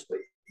you?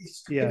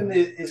 It's giving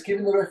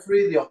the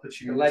referee the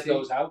opportunity. The leg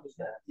goes out,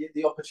 doesn't it?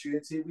 The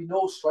opportunity. We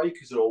know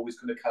strikers are always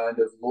going to kind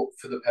of look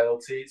for the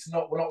penalty.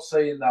 We're not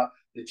saying that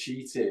they're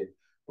cheating,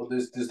 but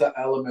there's that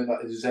element that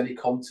if there's any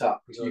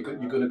contact, you're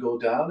going to go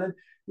down. And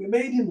we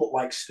made him look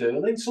like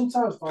Sterling.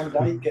 Sometimes Van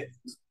Dijk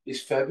gets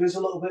his feathers a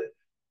little bit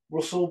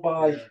rustled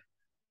by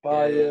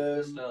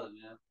Sterling,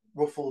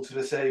 ruffled, should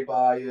I say,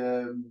 by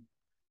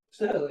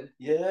Sterling.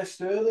 Yeah,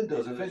 Sterling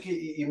does. I think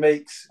he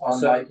makes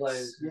certain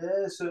players.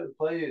 Yeah, certain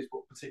players,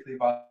 but particularly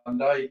Van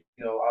Dijk,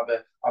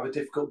 have a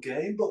difficult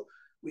game. But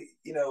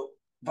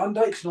Van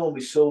Dijk's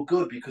normally so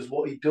good because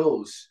what he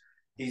does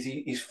is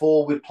he's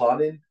forward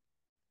planning.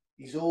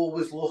 He's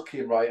always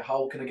looking, right,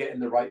 how can I get in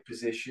the right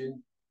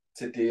position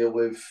to deal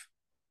with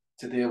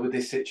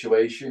this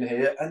situation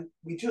here? And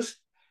we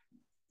just,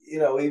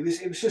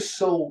 it was just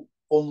so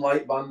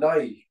unlike Van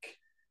Dijk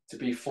to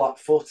be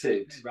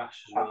flat-footed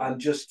and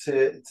just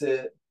to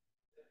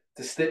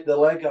stick the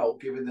leg out,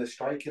 giving the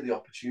striker the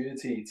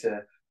opportunity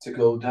to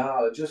go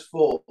down. I just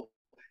thought,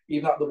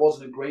 even if there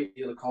wasn't a great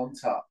deal of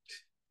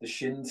contact, the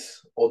shins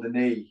or the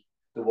knee,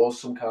 there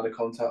was some kind of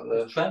contact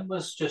there. Trent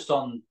was just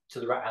on to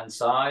the right-hand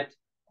side,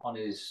 on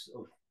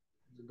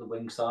the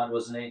wing side,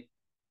 wasn't he?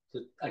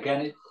 So again,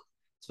 I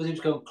suppose he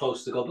was going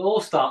close to the goal. But it all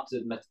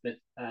started with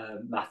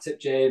Matip,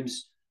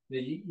 James.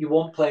 You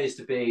want players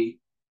to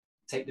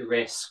take the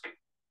risk.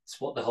 It's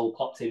what the whole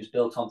Klopp team's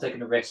built on,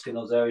 taking a risk in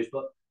those areas.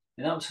 But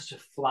that was such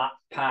a flat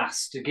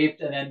pass to give,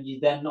 and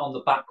then on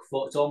the back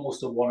foot, it's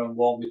almost a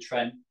one-on-one with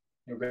Trent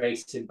and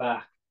racing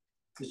back.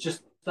 It's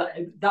just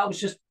that was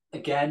just,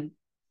 again,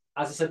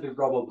 as I said with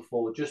Robbo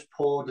before, just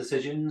poor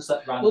decisions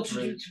that ran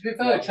through. To be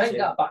fair, Trent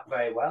got back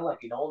very well, like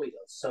he normally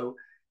does. So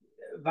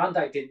Van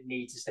Dijk didn't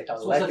need to stick out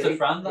the leg. To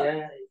Fran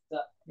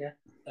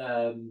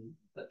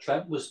that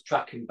Trent was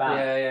tracking back,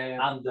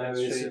 and there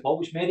is support,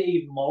 which made it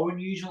even more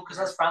unusual. Because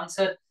as Fran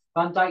said,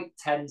 Van Dijk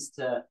tends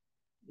to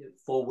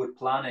forward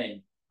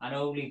planning and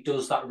only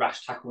does that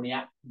rash tackle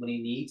when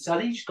he needs. So I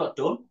think he just got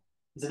done.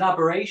 It's an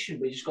aberration,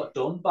 but he just got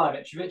done by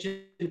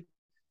Mitrovic.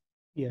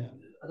 Yeah,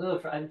 I don't know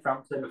if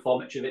Frank said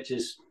before Mitrovic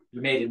has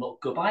made him look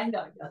good. But I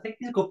think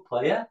he's a good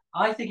player.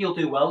 I think he'll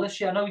do well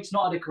this year. I know he's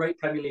not had a great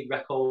Premier League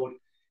record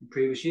in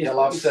previous years.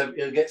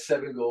 He'll get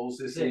 7 goals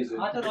this season.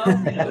 I don't know.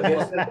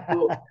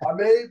 And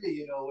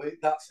maybe,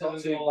 that's not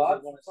too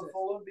bad for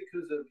Fulham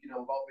because of,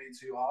 about being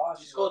too harsh.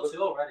 He's scored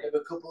 2 already.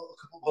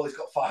 Well, he's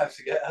got 5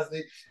 to get, hasn't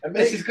he? And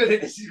this is going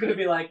to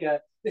be like a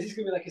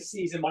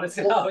season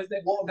monitor now, isn't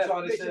it? What I'm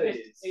trying to say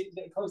is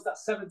it close that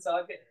 7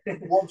 target.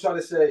 What I'm trying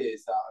to say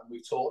is that, and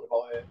we've talked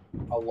about it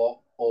a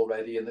lot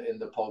already in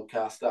the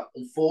podcast, that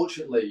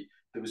unfortunately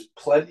there was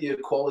plenty of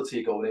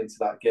quality going into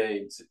that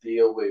game to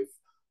deal with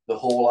the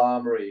whole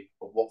armoury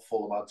of what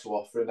Fulham had to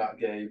offer in that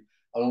game.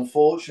 And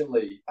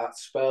unfortunately, at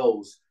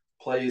spells,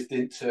 players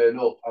didn't turn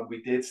up and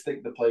we did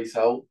stink the place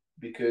out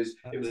because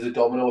it was a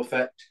domino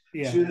effect.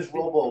 Yeah. As soon as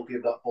Robbo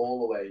gave that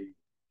ball away,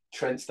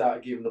 Trent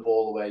started giving the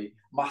ball away,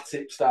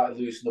 Matip started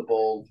losing the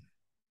ball.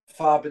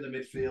 Fab in the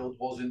midfield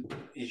wasn't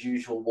his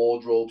usual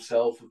wardrobe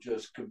self of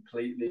just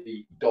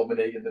completely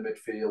dominating the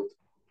midfield.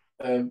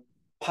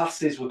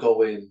 Passes were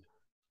going.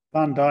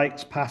 Van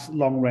Dijk's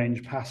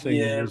long-range passing.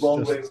 Yeah,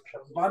 long-range.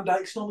 Van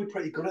Dijk's normally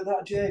pretty good at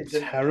that, James.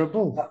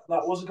 Terrible.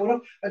 That wasn't going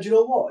on. And you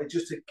know what? It's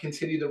just to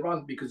continue the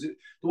rant because there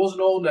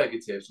wasn't all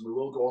negatives, and we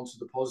will go on to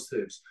the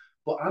positives.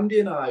 But Andy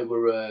and I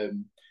were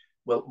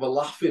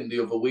laughing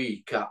the other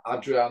week at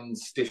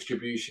Adrian's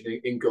distribution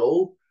in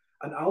goal.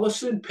 And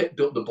Alisson picked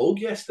up the bug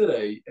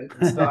yesterday and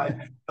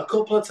started a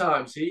couple of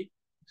times. He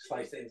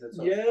sliced it into the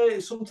top. Yeah,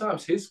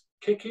 sometimes his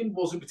kicking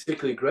wasn't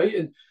particularly great.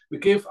 And we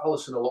give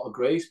Alisson a lot of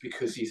grace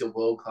because he's a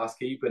world-class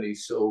keeper and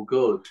he's so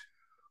good.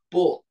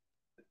 But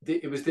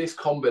it was this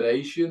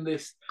combination,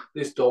 this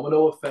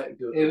domino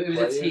effect. It was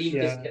a team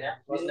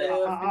disconnect, wasn't it?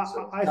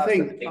 I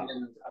think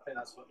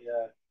that's what.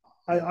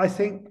 I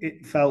think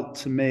it felt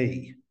to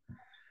me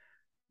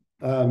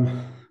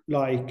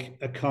like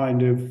a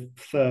kind of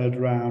 3rd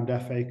round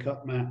FA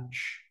Cup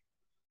match,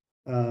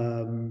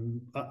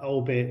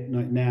 albeit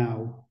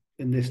now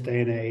in this day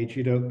and age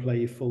you don't play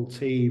your full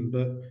team,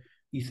 but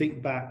you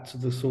think back to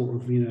the sort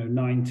of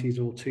 90s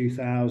or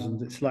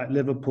 2000s, it's like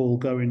Liverpool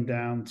going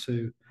down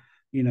to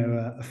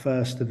a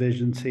first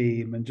division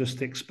team and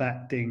just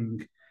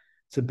expecting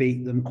to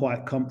beat them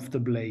quite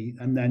comfortably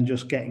and then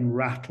just getting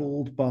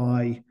rattled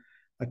by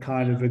a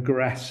kind of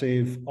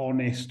aggressive,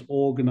 honest,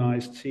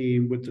 organised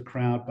team with the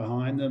crowd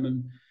behind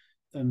them.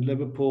 And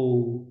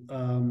Liverpool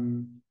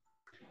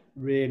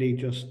really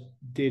just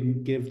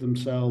didn't give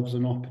themselves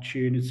an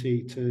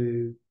opportunity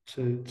to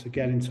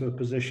get into a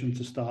position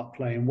to start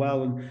playing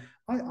well. And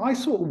I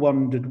sort of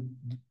wondered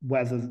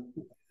whether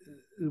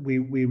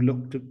we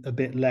looked a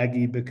bit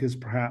leggy because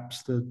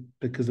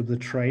of the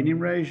training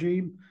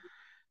regime,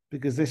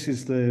 because this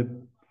is the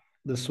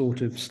sort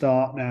of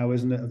start now,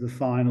 isn't it, of the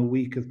final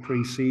week of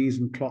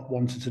pre-season. Klopp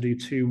wanted to do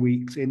 2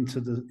 weeks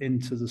into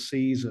the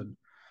season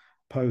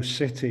post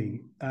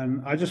City,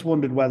 and I just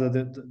wondered whether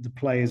the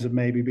players have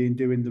maybe been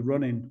doing the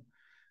running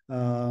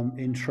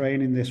in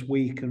training this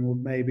week and were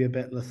maybe a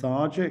bit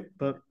lethargic,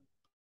 but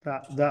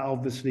that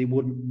obviously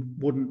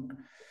wouldn't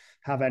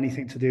have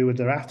anything to do with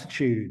their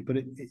attitude. But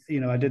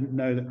I didn't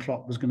know that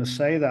Klopp was going to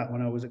say that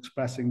when I was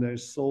expressing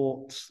those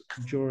thoughts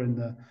during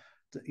the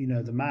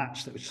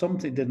match, that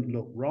something didn't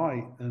look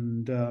right.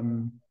 And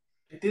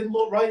it didn't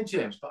look right,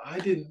 James, but I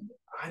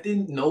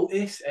didn't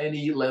notice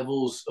any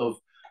levels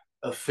of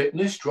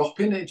fitness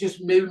dropping. It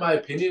just, maybe my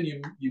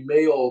opinion, you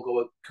may all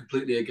go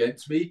completely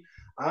against me.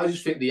 I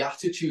just think the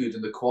attitude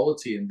and the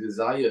quality and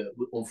desire,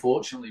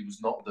 unfortunately,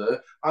 was not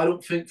there. I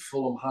don't think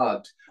Fulham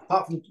had,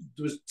 apart from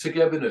there was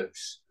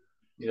togetherness.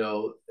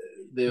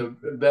 They're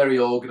very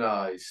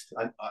organised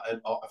and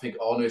I think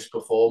honest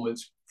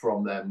performance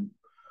from them.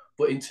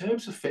 But in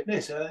terms of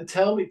fitness,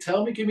 tell me,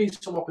 give me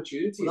some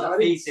opportunities. Well, that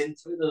feeds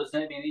into it, doesn't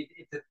it? I mean,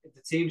 if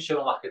the team's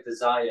showing lack of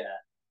desire,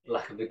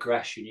 lack of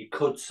aggression, you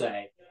could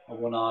say,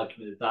 on one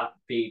argument, that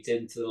feeds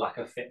into the lack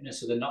of fitness,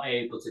 so they're not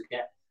able to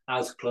get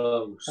as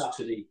close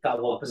to that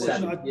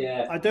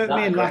 1%. I don't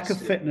mean lack of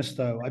fitness,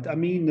 though. I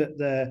mean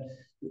that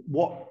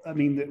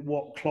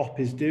what Klopp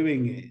is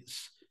doing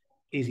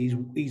is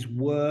he's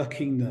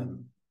working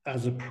them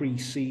as a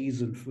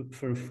pre-season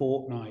for a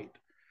fortnight.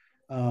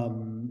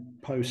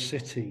 Post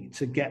City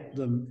to get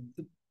them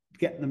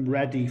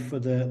ready for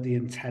the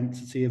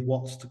intensity of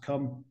what's to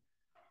come,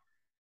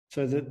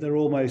 so that they're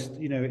almost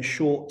it's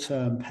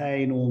short-term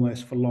pain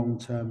almost for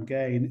long-term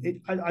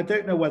gain. I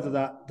don't know whether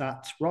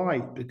that's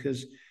right,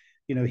 because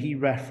he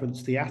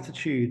referenced the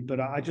attitude, but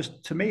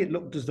to me it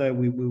looked as though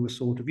we were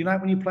sort of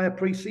when you play a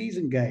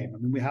pre-season game. I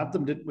mean, we had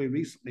them, didn't we,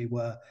 recently,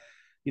 where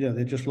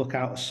they just look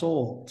out of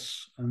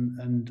sorts,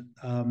 and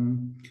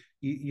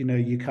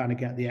you kind of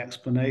get the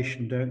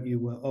explanation, don't you?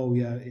 Well, oh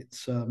yeah,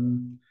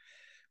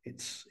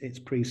 it's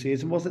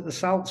pre-season. Was it the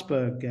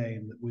Salzburg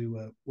game that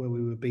where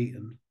we were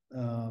beaten?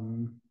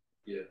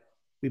 Yeah,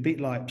 we beat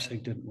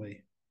Leipzig, didn't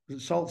we?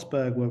 Was it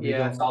Salzburg where we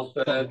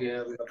Salzburg,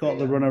 got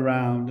the run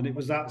around, and it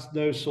was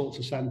those sorts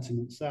of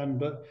sentiments then.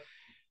 But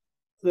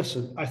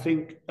listen, I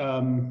think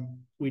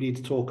we need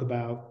to talk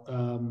about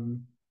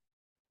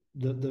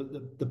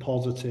the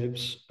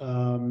positives.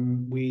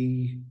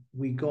 We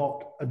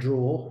got a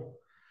draw,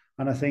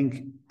 and I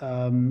think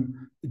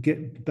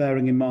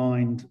bearing in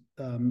mind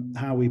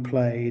how we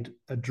played,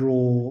 a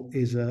draw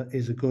is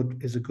a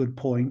good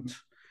point,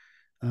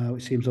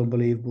 which seems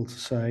unbelievable to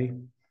say.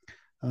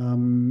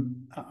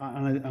 And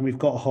we've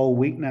got a whole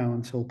week now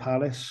until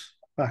Palace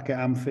back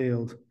at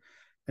Anfield,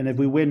 and if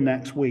we win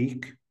next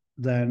week,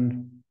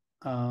 then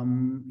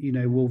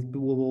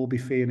we'll all be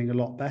feeling a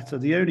lot better.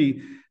 The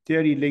only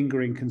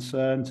lingering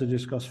concern to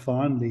discuss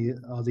finally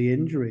are the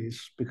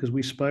injuries, because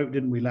we spoke,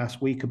 didn't we,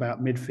 last week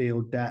about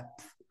midfield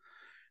depth,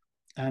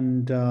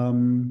 and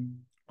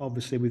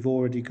obviously we've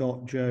already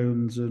got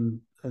Jones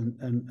and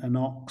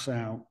Ox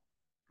out,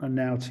 and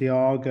now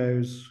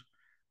Thiago's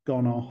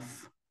gone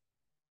off,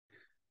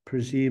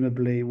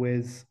 presumably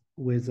with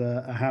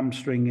a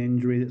hamstring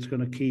injury that's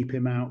going to keep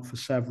him out for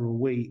several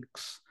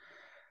weeks.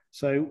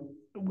 So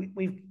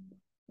we've,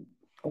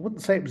 I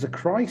wouldn't say it was a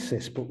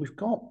crisis, but we've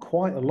got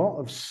quite a lot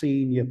of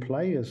senior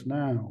players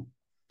now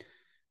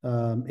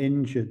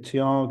injured.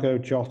 Thiago,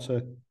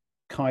 Jota,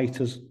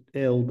 Keita's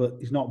ill, but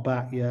he's not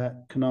back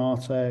yet.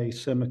 Konate,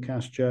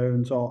 Tsimikas,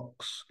 Jones,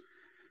 Ox,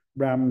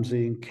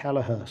 Ramsey, and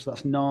Kelleher. So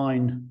that's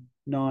nine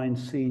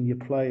senior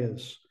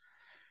players.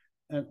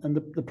 And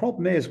the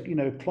problem is,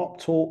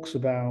 Klopp talks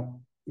about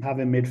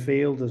having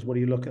midfielders. When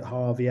you look at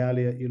Harvey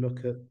Elliott, you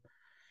look at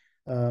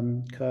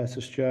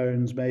Curtis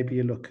Jones, maybe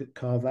you look at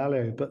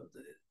Carvalho, but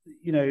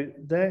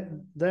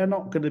they're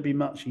not going to be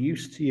much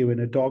use to you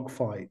in a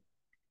dogfight.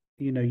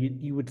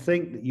 You would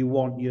think that you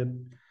want your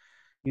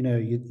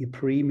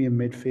premium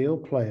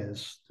midfield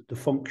players, the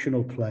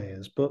functional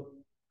players, but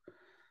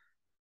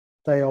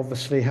they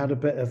obviously had a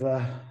bit of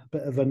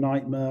a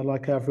nightmare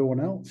like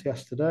everyone else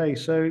yesterday.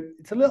 So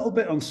it's a little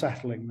bit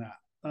unsettling that.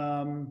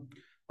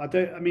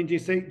 Do you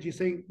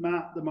think,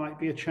 Matt, there might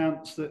be a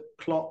chance that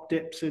Klopp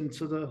dips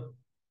into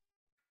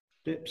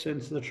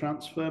the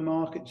transfer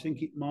market? Do you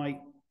think it might,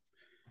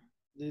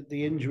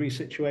 the injury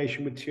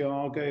situation with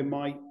Thiago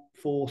might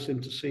force him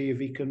to see if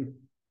he can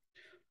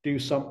do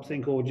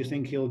something, or do you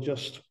think he'll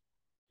just?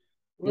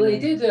 Well, he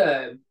did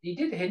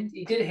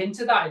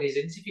hint at that in his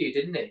interview,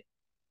 didn't he?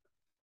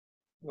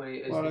 When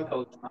he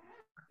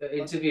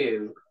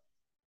interview.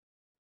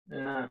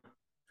 Yeah.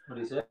 What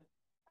is it?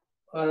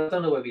 I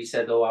don't know whether he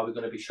said, "Oh, are we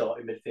going to be short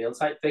in midfield?"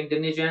 type thing,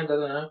 didn't he, James? I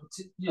don't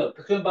know.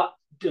 Going back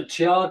to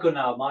Thiago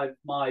now,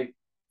 my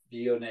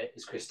view on it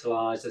is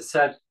crystallised. I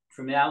said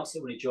from the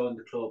outset when he joined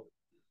the club,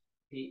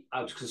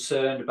 I was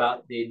concerned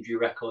about the injury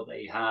record that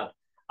he had.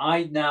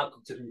 I now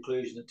come to the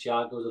conclusion that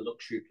Thiago is a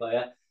luxury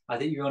player. I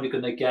think you're only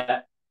going to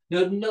get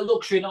no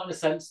luxury, not in the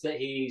sense that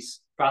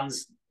he's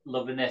fans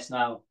loving this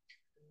now.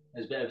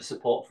 There's a bit of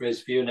support for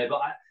his view on it,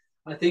 but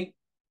I think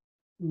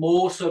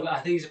more so. I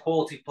think he's a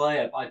quality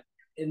player. But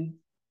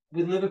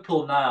with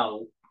Liverpool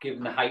now,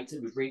 given the height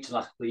that we've reached in the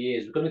last couple of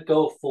years, we're going to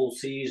go full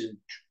season,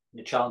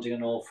 challenging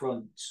on all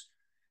fronts.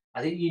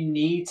 I think you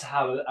need to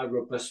have a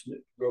robust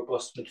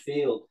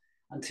midfield,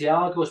 and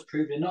Thiago has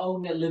proven it not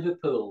only at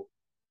Liverpool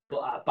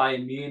but at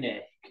Bayern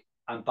Munich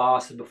and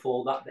Barca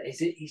before that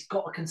he's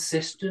got a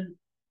consistent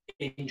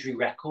injury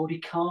record. He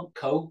can't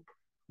cope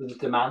with the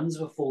demands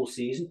of a full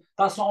season.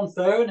 That's not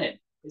unfair on him.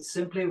 It's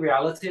simply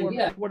reality.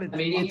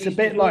 It's a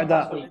bit like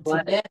that.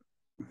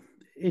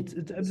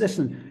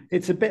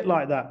 It's a bit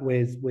like that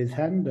with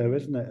Hendo,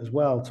 isn't it, as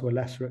well, to a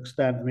lesser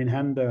extent. I mean,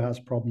 Hendo has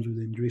problems with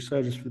injury,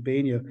 so does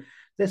Fabinho.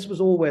 This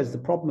was always the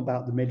problem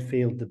about the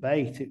midfield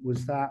debate. It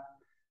was that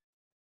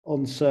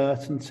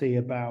uncertainty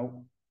about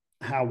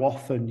how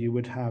often you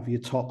would have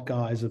your top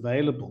guys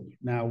available.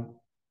 Now,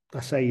 I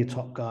say your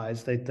top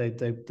guys, they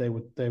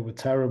were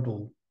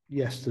terrible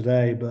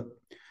yesterday, but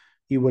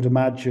you would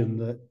imagine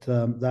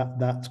that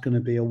that's going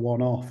to be a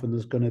one-off, and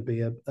there's going to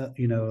be a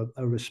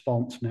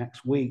response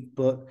next week.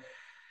 But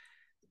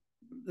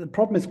the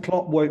problem is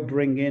Klopp won't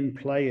bring in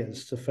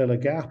players to fill a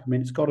gap. I mean,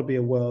 it's got to be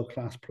a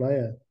world-class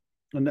player,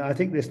 and I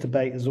think this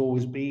debate has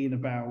always been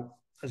about,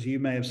 as you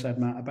may have said,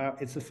 Matt,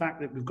 about it's the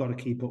fact that we've got to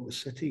keep up with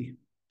City.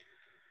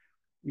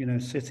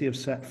 City have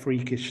set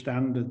freakish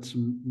standards,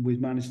 and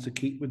we've managed to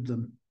keep with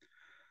them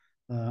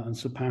and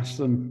surpass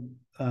them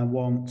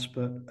once,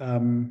 but.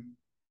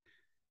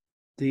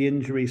 The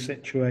injury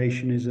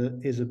situation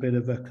is a bit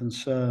of a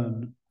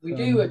concern. We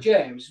do,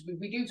 James.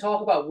 We do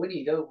talk about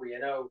Winnie, don't we?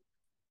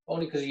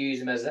 Only because you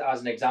use him as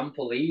an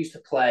example. He used to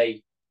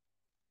play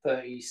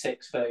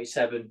 36,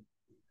 37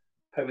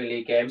 Premier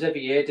League games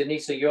every year, didn't he?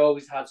 So you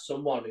always had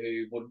someone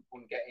who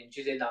wouldn't get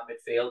injured in that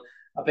midfield.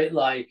 A bit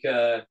like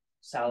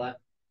Salah,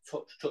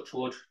 touch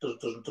wood,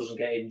 doesn't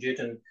get injured,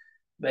 and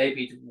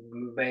maybe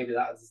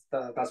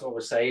that's what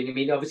we're saying. I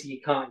mean, obviously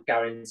you can't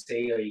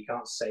guarantee or you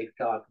can't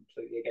safeguard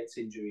completely against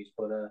injuries,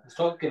 but let's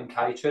talk giving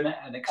Keita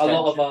an extension.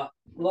 A lot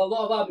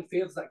of our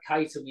midfielders like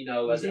Keita, we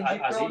know, as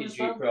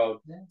injury prone.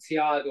 Yeah.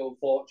 Thiago,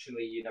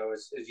 unfortunately, you know,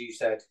 as you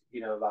said,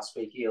 you know, last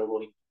week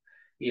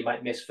he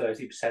might miss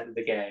 30% of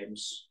the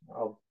games.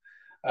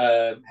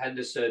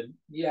 Henderson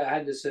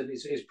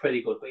is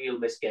pretty good, but he'll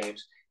miss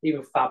games.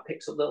 Even Fab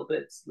picks up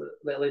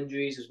little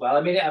injuries as well.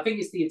 I mean, I think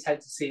it's the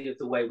intensity of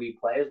the way we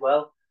play as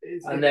well.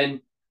 And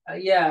then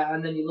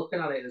you're looking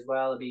at it as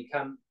well. I mean,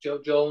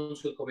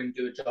 Jones could come in and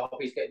do a job.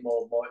 He's getting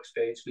more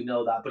experience. We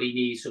know that, but he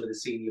needs some of the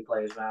senior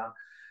players around.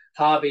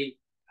 Harvey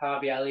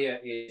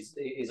Elliott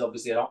is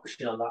obviously an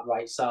option on that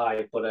right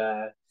side, but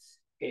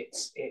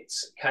it's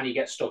can he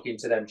get stuck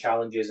into them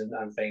challenges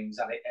and things?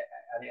 And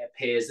it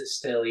appears that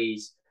still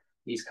he's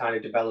kind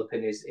of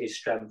developing his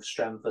strength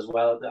as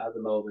well at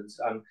the moment.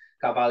 And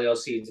Carvalho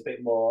seems a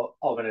bit more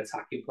of an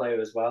attacking player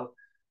as well.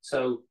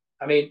 So,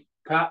 I mean,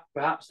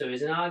 perhaps there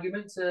is an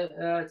argument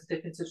to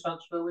dip into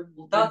transfer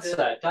window. Dad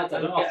said, I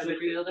don't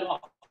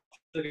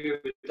agree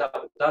with Dad.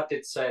 Dad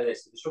did say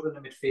this: if you're struggling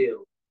in the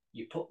midfield,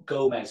 you put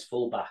Gomez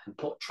fullback and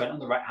put Trent on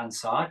the right hand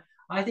side.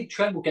 I think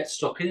Trent will get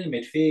stuck in the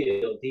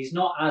midfield. He's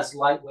not as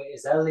lightweight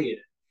as Elliott.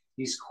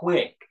 He's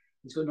quick.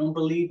 He's got an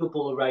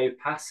unbelievable array of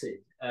passing.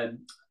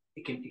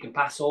 He can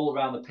pass all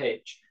around the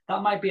pitch.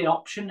 That might be an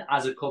option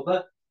as a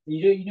cover.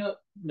 You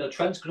know,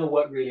 Trent's going to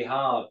work really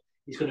hard.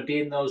 He's going to be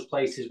in those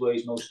places where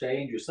he's most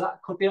dangerous. So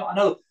that could be. I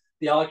know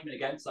the argument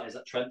against that is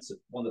that Trent's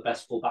one of the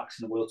best fullbacks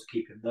in the world to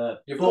keep him there.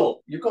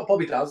 You've got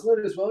Bobby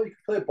Dazzler as well. You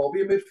can play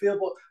Bobby in midfield,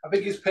 but I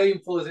think as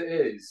painful as it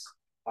is,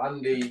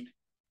 Andy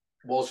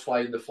was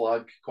flying the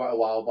flag quite a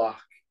while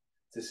back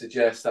to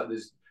suggest that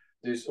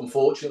there's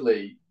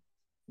unfortunately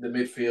the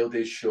midfield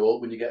is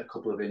short when you get a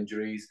couple of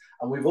injuries,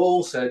 and we've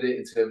all said it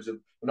in terms of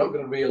we're not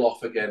going to reel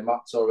off again.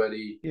 Matt's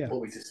already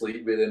put me to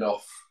sleep reeling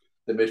off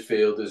the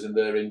midfielders and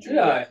their injury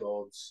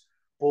records.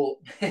 But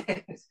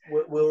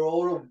we're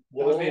all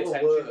aware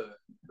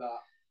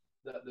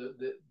that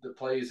the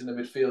players in the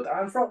midfield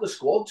and throughout the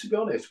squad, to be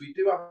honest, we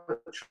do have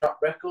a track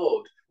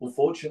record,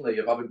 unfortunately,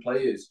 of having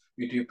players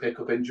who do pick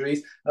up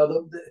injuries.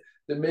 Now,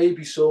 there may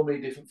be so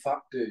many different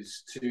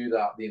factors to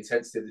that. The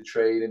intensity of the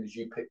training, as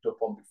you picked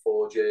up on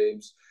before,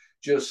 James.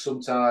 Just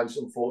sometimes,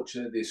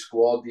 unfortunately, the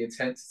squad, the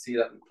intensity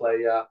that we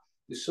play at,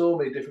 there's so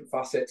many different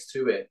facets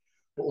to it.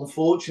 But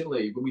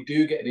unfortunately, when we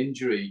do get an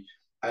injury,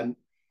 and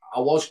I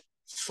was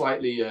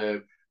slightly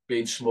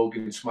being smug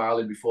and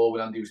smiling before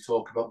when Andy was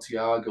talking about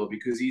Thiago,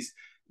 because he's,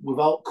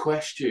 without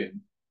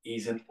question,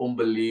 he's an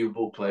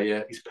unbelievable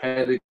player. His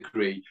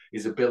pedigree,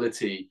 his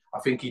ability, I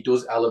think he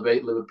does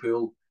elevate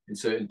Liverpool in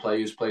certain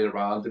players playing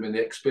around him, and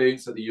the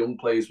experience that the young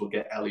players will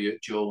get,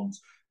 Elliott, Jones,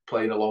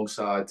 playing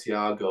alongside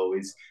Thiago,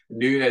 is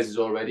Nunes has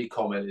already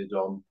commented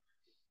on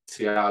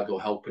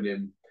Thiago helping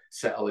him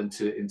settle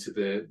into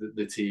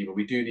the team, and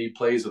we do need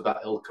players of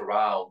that ilk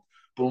around.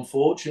 But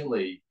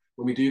unfortunately,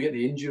 when we do get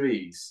the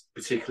injuries,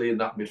 particularly in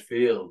that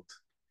midfield,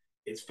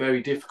 it's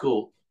very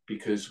difficult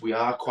because we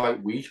are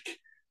quite weak.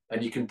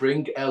 And you can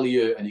bring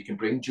Elliott and you can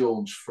bring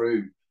Jones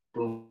through,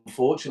 but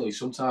unfortunately,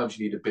 sometimes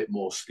you need a bit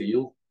more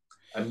steel.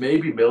 And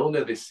maybe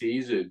Milner this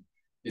season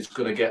is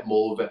going to get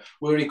more of it,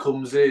 where he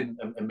comes in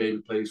and maybe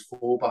plays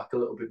fullback a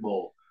little bit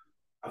more.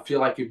 I feel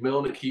like if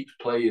Milner keeps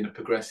playing and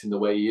progressing the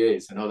way he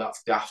is, I know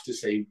that's daft to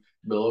say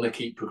Milner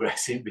keep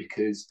progressing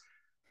because,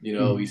 you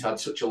know, he's had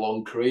such a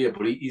long career,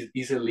 but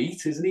he's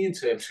elite, isn't he, in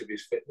terms of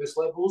his fitness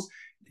levels?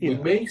 Yeah. We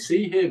may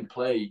see him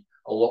play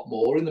a lot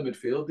more in the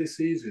midfield this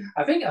season.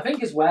 I think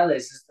as well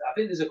is, I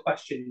think there's a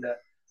question that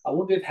I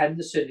wonder if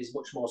Henderson is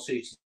much more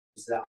suited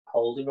to that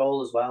holding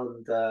role as well.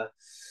 And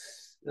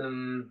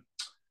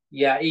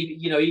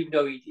even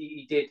though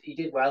he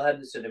did well,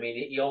 Henderson. I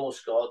mean, he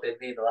almost scored,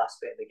 didn't he, in the last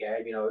bit of the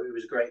game? You know, it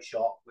was a great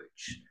shot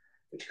which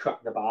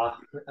cracked the bar,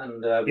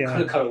 and we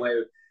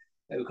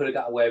could have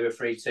got away with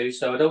 3-2.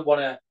 So I don't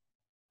want to.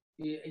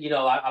 You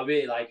know, I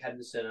really like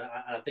Henderson, and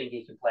I think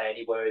he can play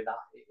anywhere in that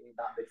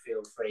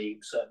midfield three. He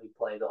can certainly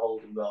play the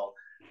holding role,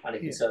 and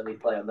he can certainly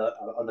play on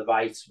the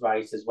right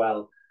as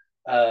well.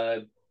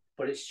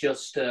 But it's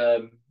just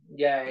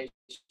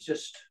it's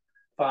just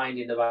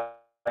finding the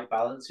right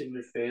balance in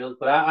midfield.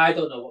 But I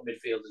don't know what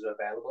midfielders are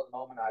available at the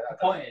moment. The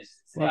point is,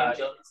 it's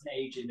an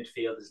aging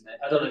midfield, isn't it?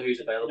 I don't know who's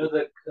available.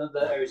 You know,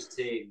 the Aries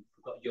team,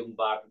 we've got young,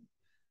 vibrant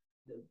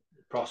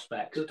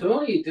prospects. They're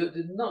only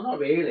not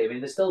really. I mean,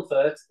 they're still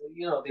 30.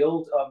 You know, the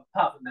old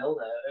apart from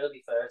Milner,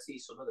 early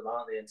 30s. Some of them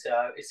aren't they? And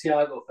it's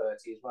Thiago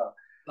 30 as well.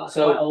 That's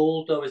quite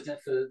old, though, isn't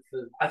it? For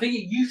I think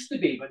it used to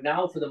be, but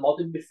now for the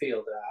modern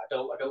midfielder, I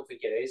don't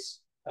think it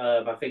is.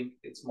 I think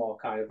it's more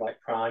kind of like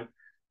prime.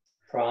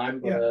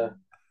 But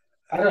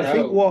I don't know. I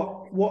think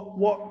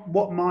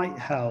what might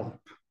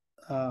help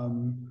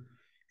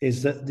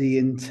is that the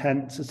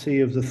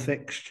intensity of the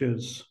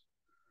fixtures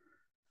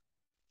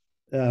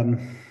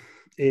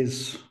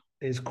is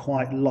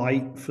quite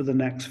light for the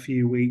next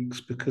few weeks,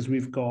 because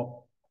we've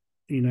got,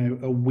 you know,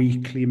 a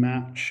weekly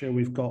match.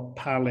 We've got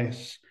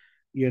Palace,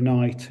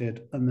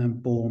 United, and then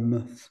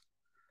Bournemouth.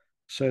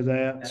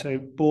 So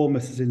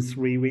Bournemouth is in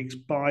 3 weeks.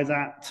 By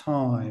that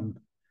time,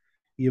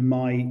 you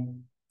might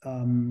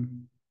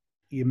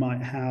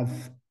have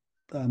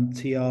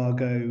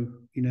Thiago,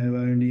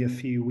 only a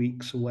few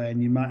weeks away,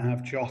 and you might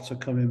have Jota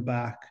coming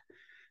back,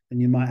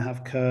 and you might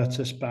have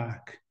Curtis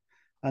back,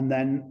 and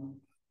then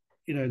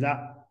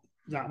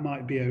that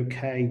might be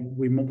okay.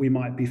 We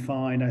might be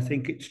fine. I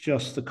think it's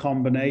just the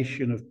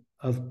combination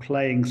of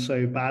playing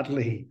so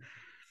badly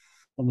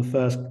on the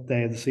first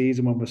day of the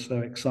season when we're so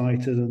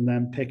excited, and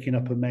then picking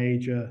up a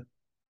major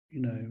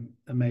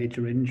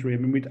injury. I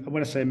mean,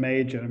 when I say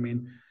major, I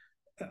mean,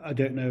 I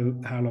don't know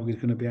how long he's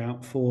going to be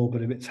out for,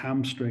 but if it's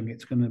hamstring,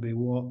 it's going to be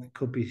what? It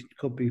could be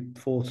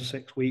 4 to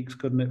 6 weeks,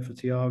 couldn't it, for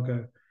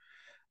Thiago?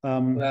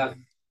 Well,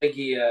 I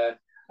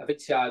think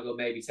Thiago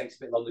maybe takes a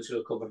bit longer to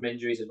recover from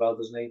injuries as well,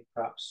 doesn't he?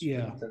 Perhaps.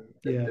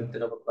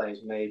 Than other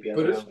players, maybe.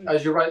 But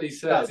as you rightly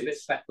said, that's a bit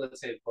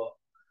speculative, but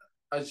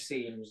it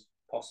seems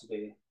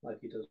possibly like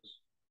he does.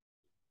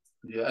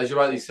 Yeah, as you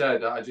rightly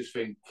said, I just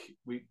think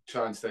we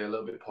try and stay a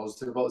little bit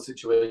positive about the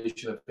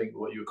situation. I think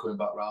what you were coming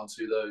back round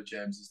to, though,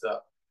 James, is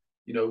that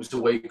it was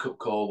a wake-up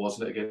call,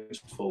 wasn't it,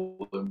 against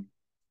Fulham?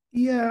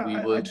 Yeah,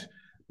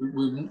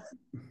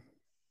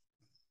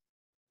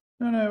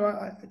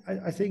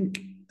 I think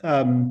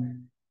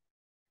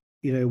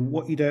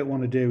what you don't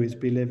want to do is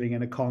be living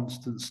in a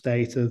constant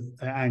state of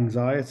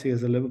anxiety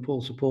as a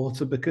Liverpool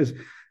supporter, because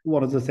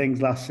one of the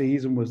things last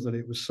season was that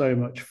it was so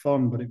much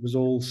fun, but it was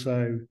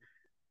also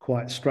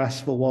quite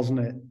stressful, wasn't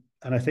it?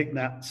 And I think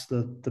that's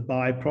the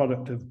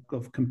byproduct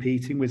of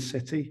competing with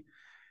City,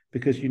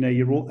 because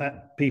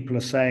people are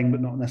saying, but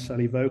not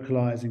necessarily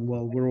vocalising,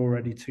 well, we're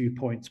already 2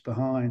 points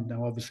behind.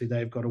 Now, obviously,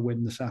 they've got to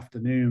win this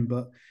afternoon,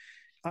 but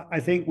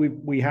I think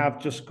we've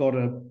got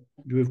to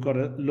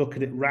look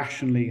at it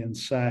rationally and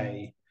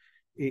say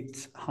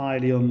it's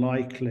highly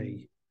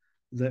unlikely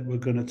that we're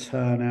going to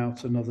turn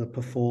out another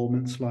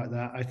performance like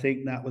that. I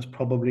think that was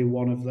probably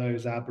one of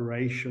those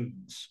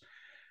aberrations.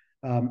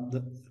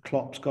 That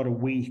Klopp's got a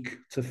week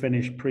to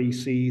finish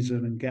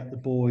pre-season and get the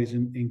boys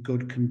in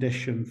good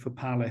condition for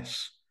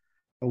Palace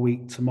a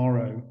week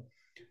tomorrow.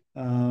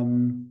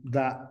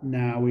 That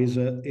now is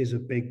a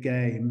big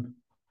game.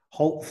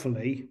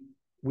 Hopefully,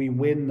 we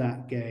win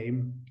that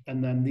game,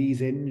 and then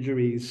these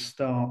injuries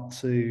start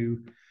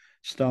to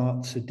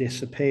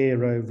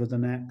disappear over the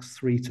next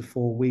 3 to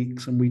 4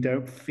 weeks, and we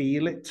don't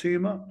feel it too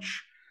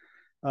much.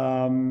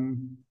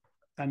 And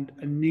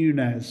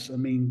Nunez, I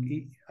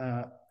mean,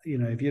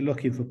 if you're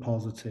looking for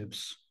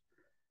positives,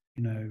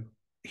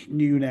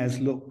 Nunez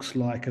looks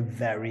like a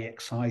very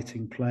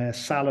exciting player.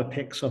 Salah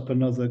picks up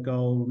another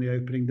goal on the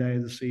opening day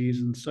of the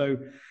season. So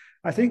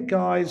I think,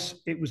 guys,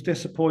 it was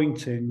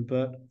disappointing,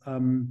 but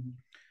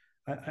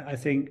I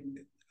think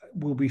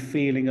we'll be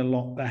feeling a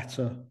lot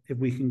better if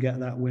we can get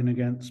that win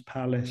against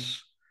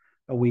Palace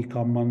a week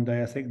on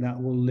Monday. I think that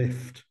will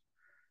lift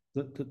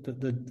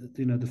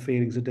the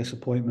feelings of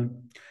disappointment.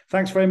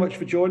 Thanks very much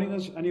for joining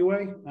us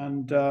anyway,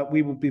 and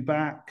we will be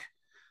back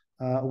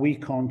a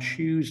week on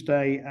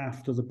Tuesday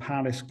after the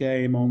Palace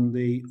game on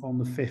the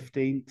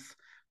 15th.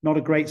 Not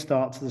a great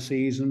start to the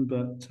season,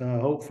 but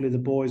hopefully the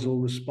boys will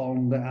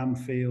respond at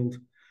Anfield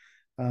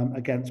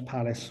against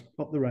Palace.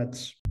 Up the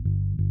Reds.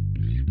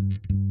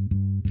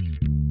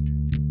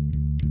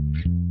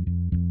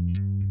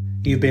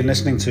 You've been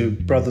listening to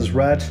Brothers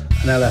Red,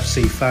 an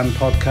LFC fan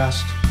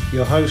podcast.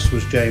 Your host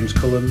was James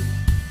Cullen.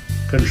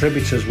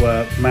 Contributors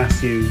were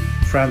Matthew,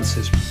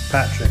 Francis,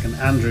 Patrick and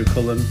Andrew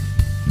Cullen.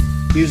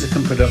 Music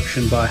and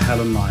production by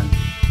Helen Lyon.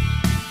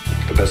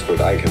 The best word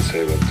I can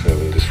say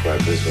when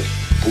describe this was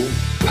boom.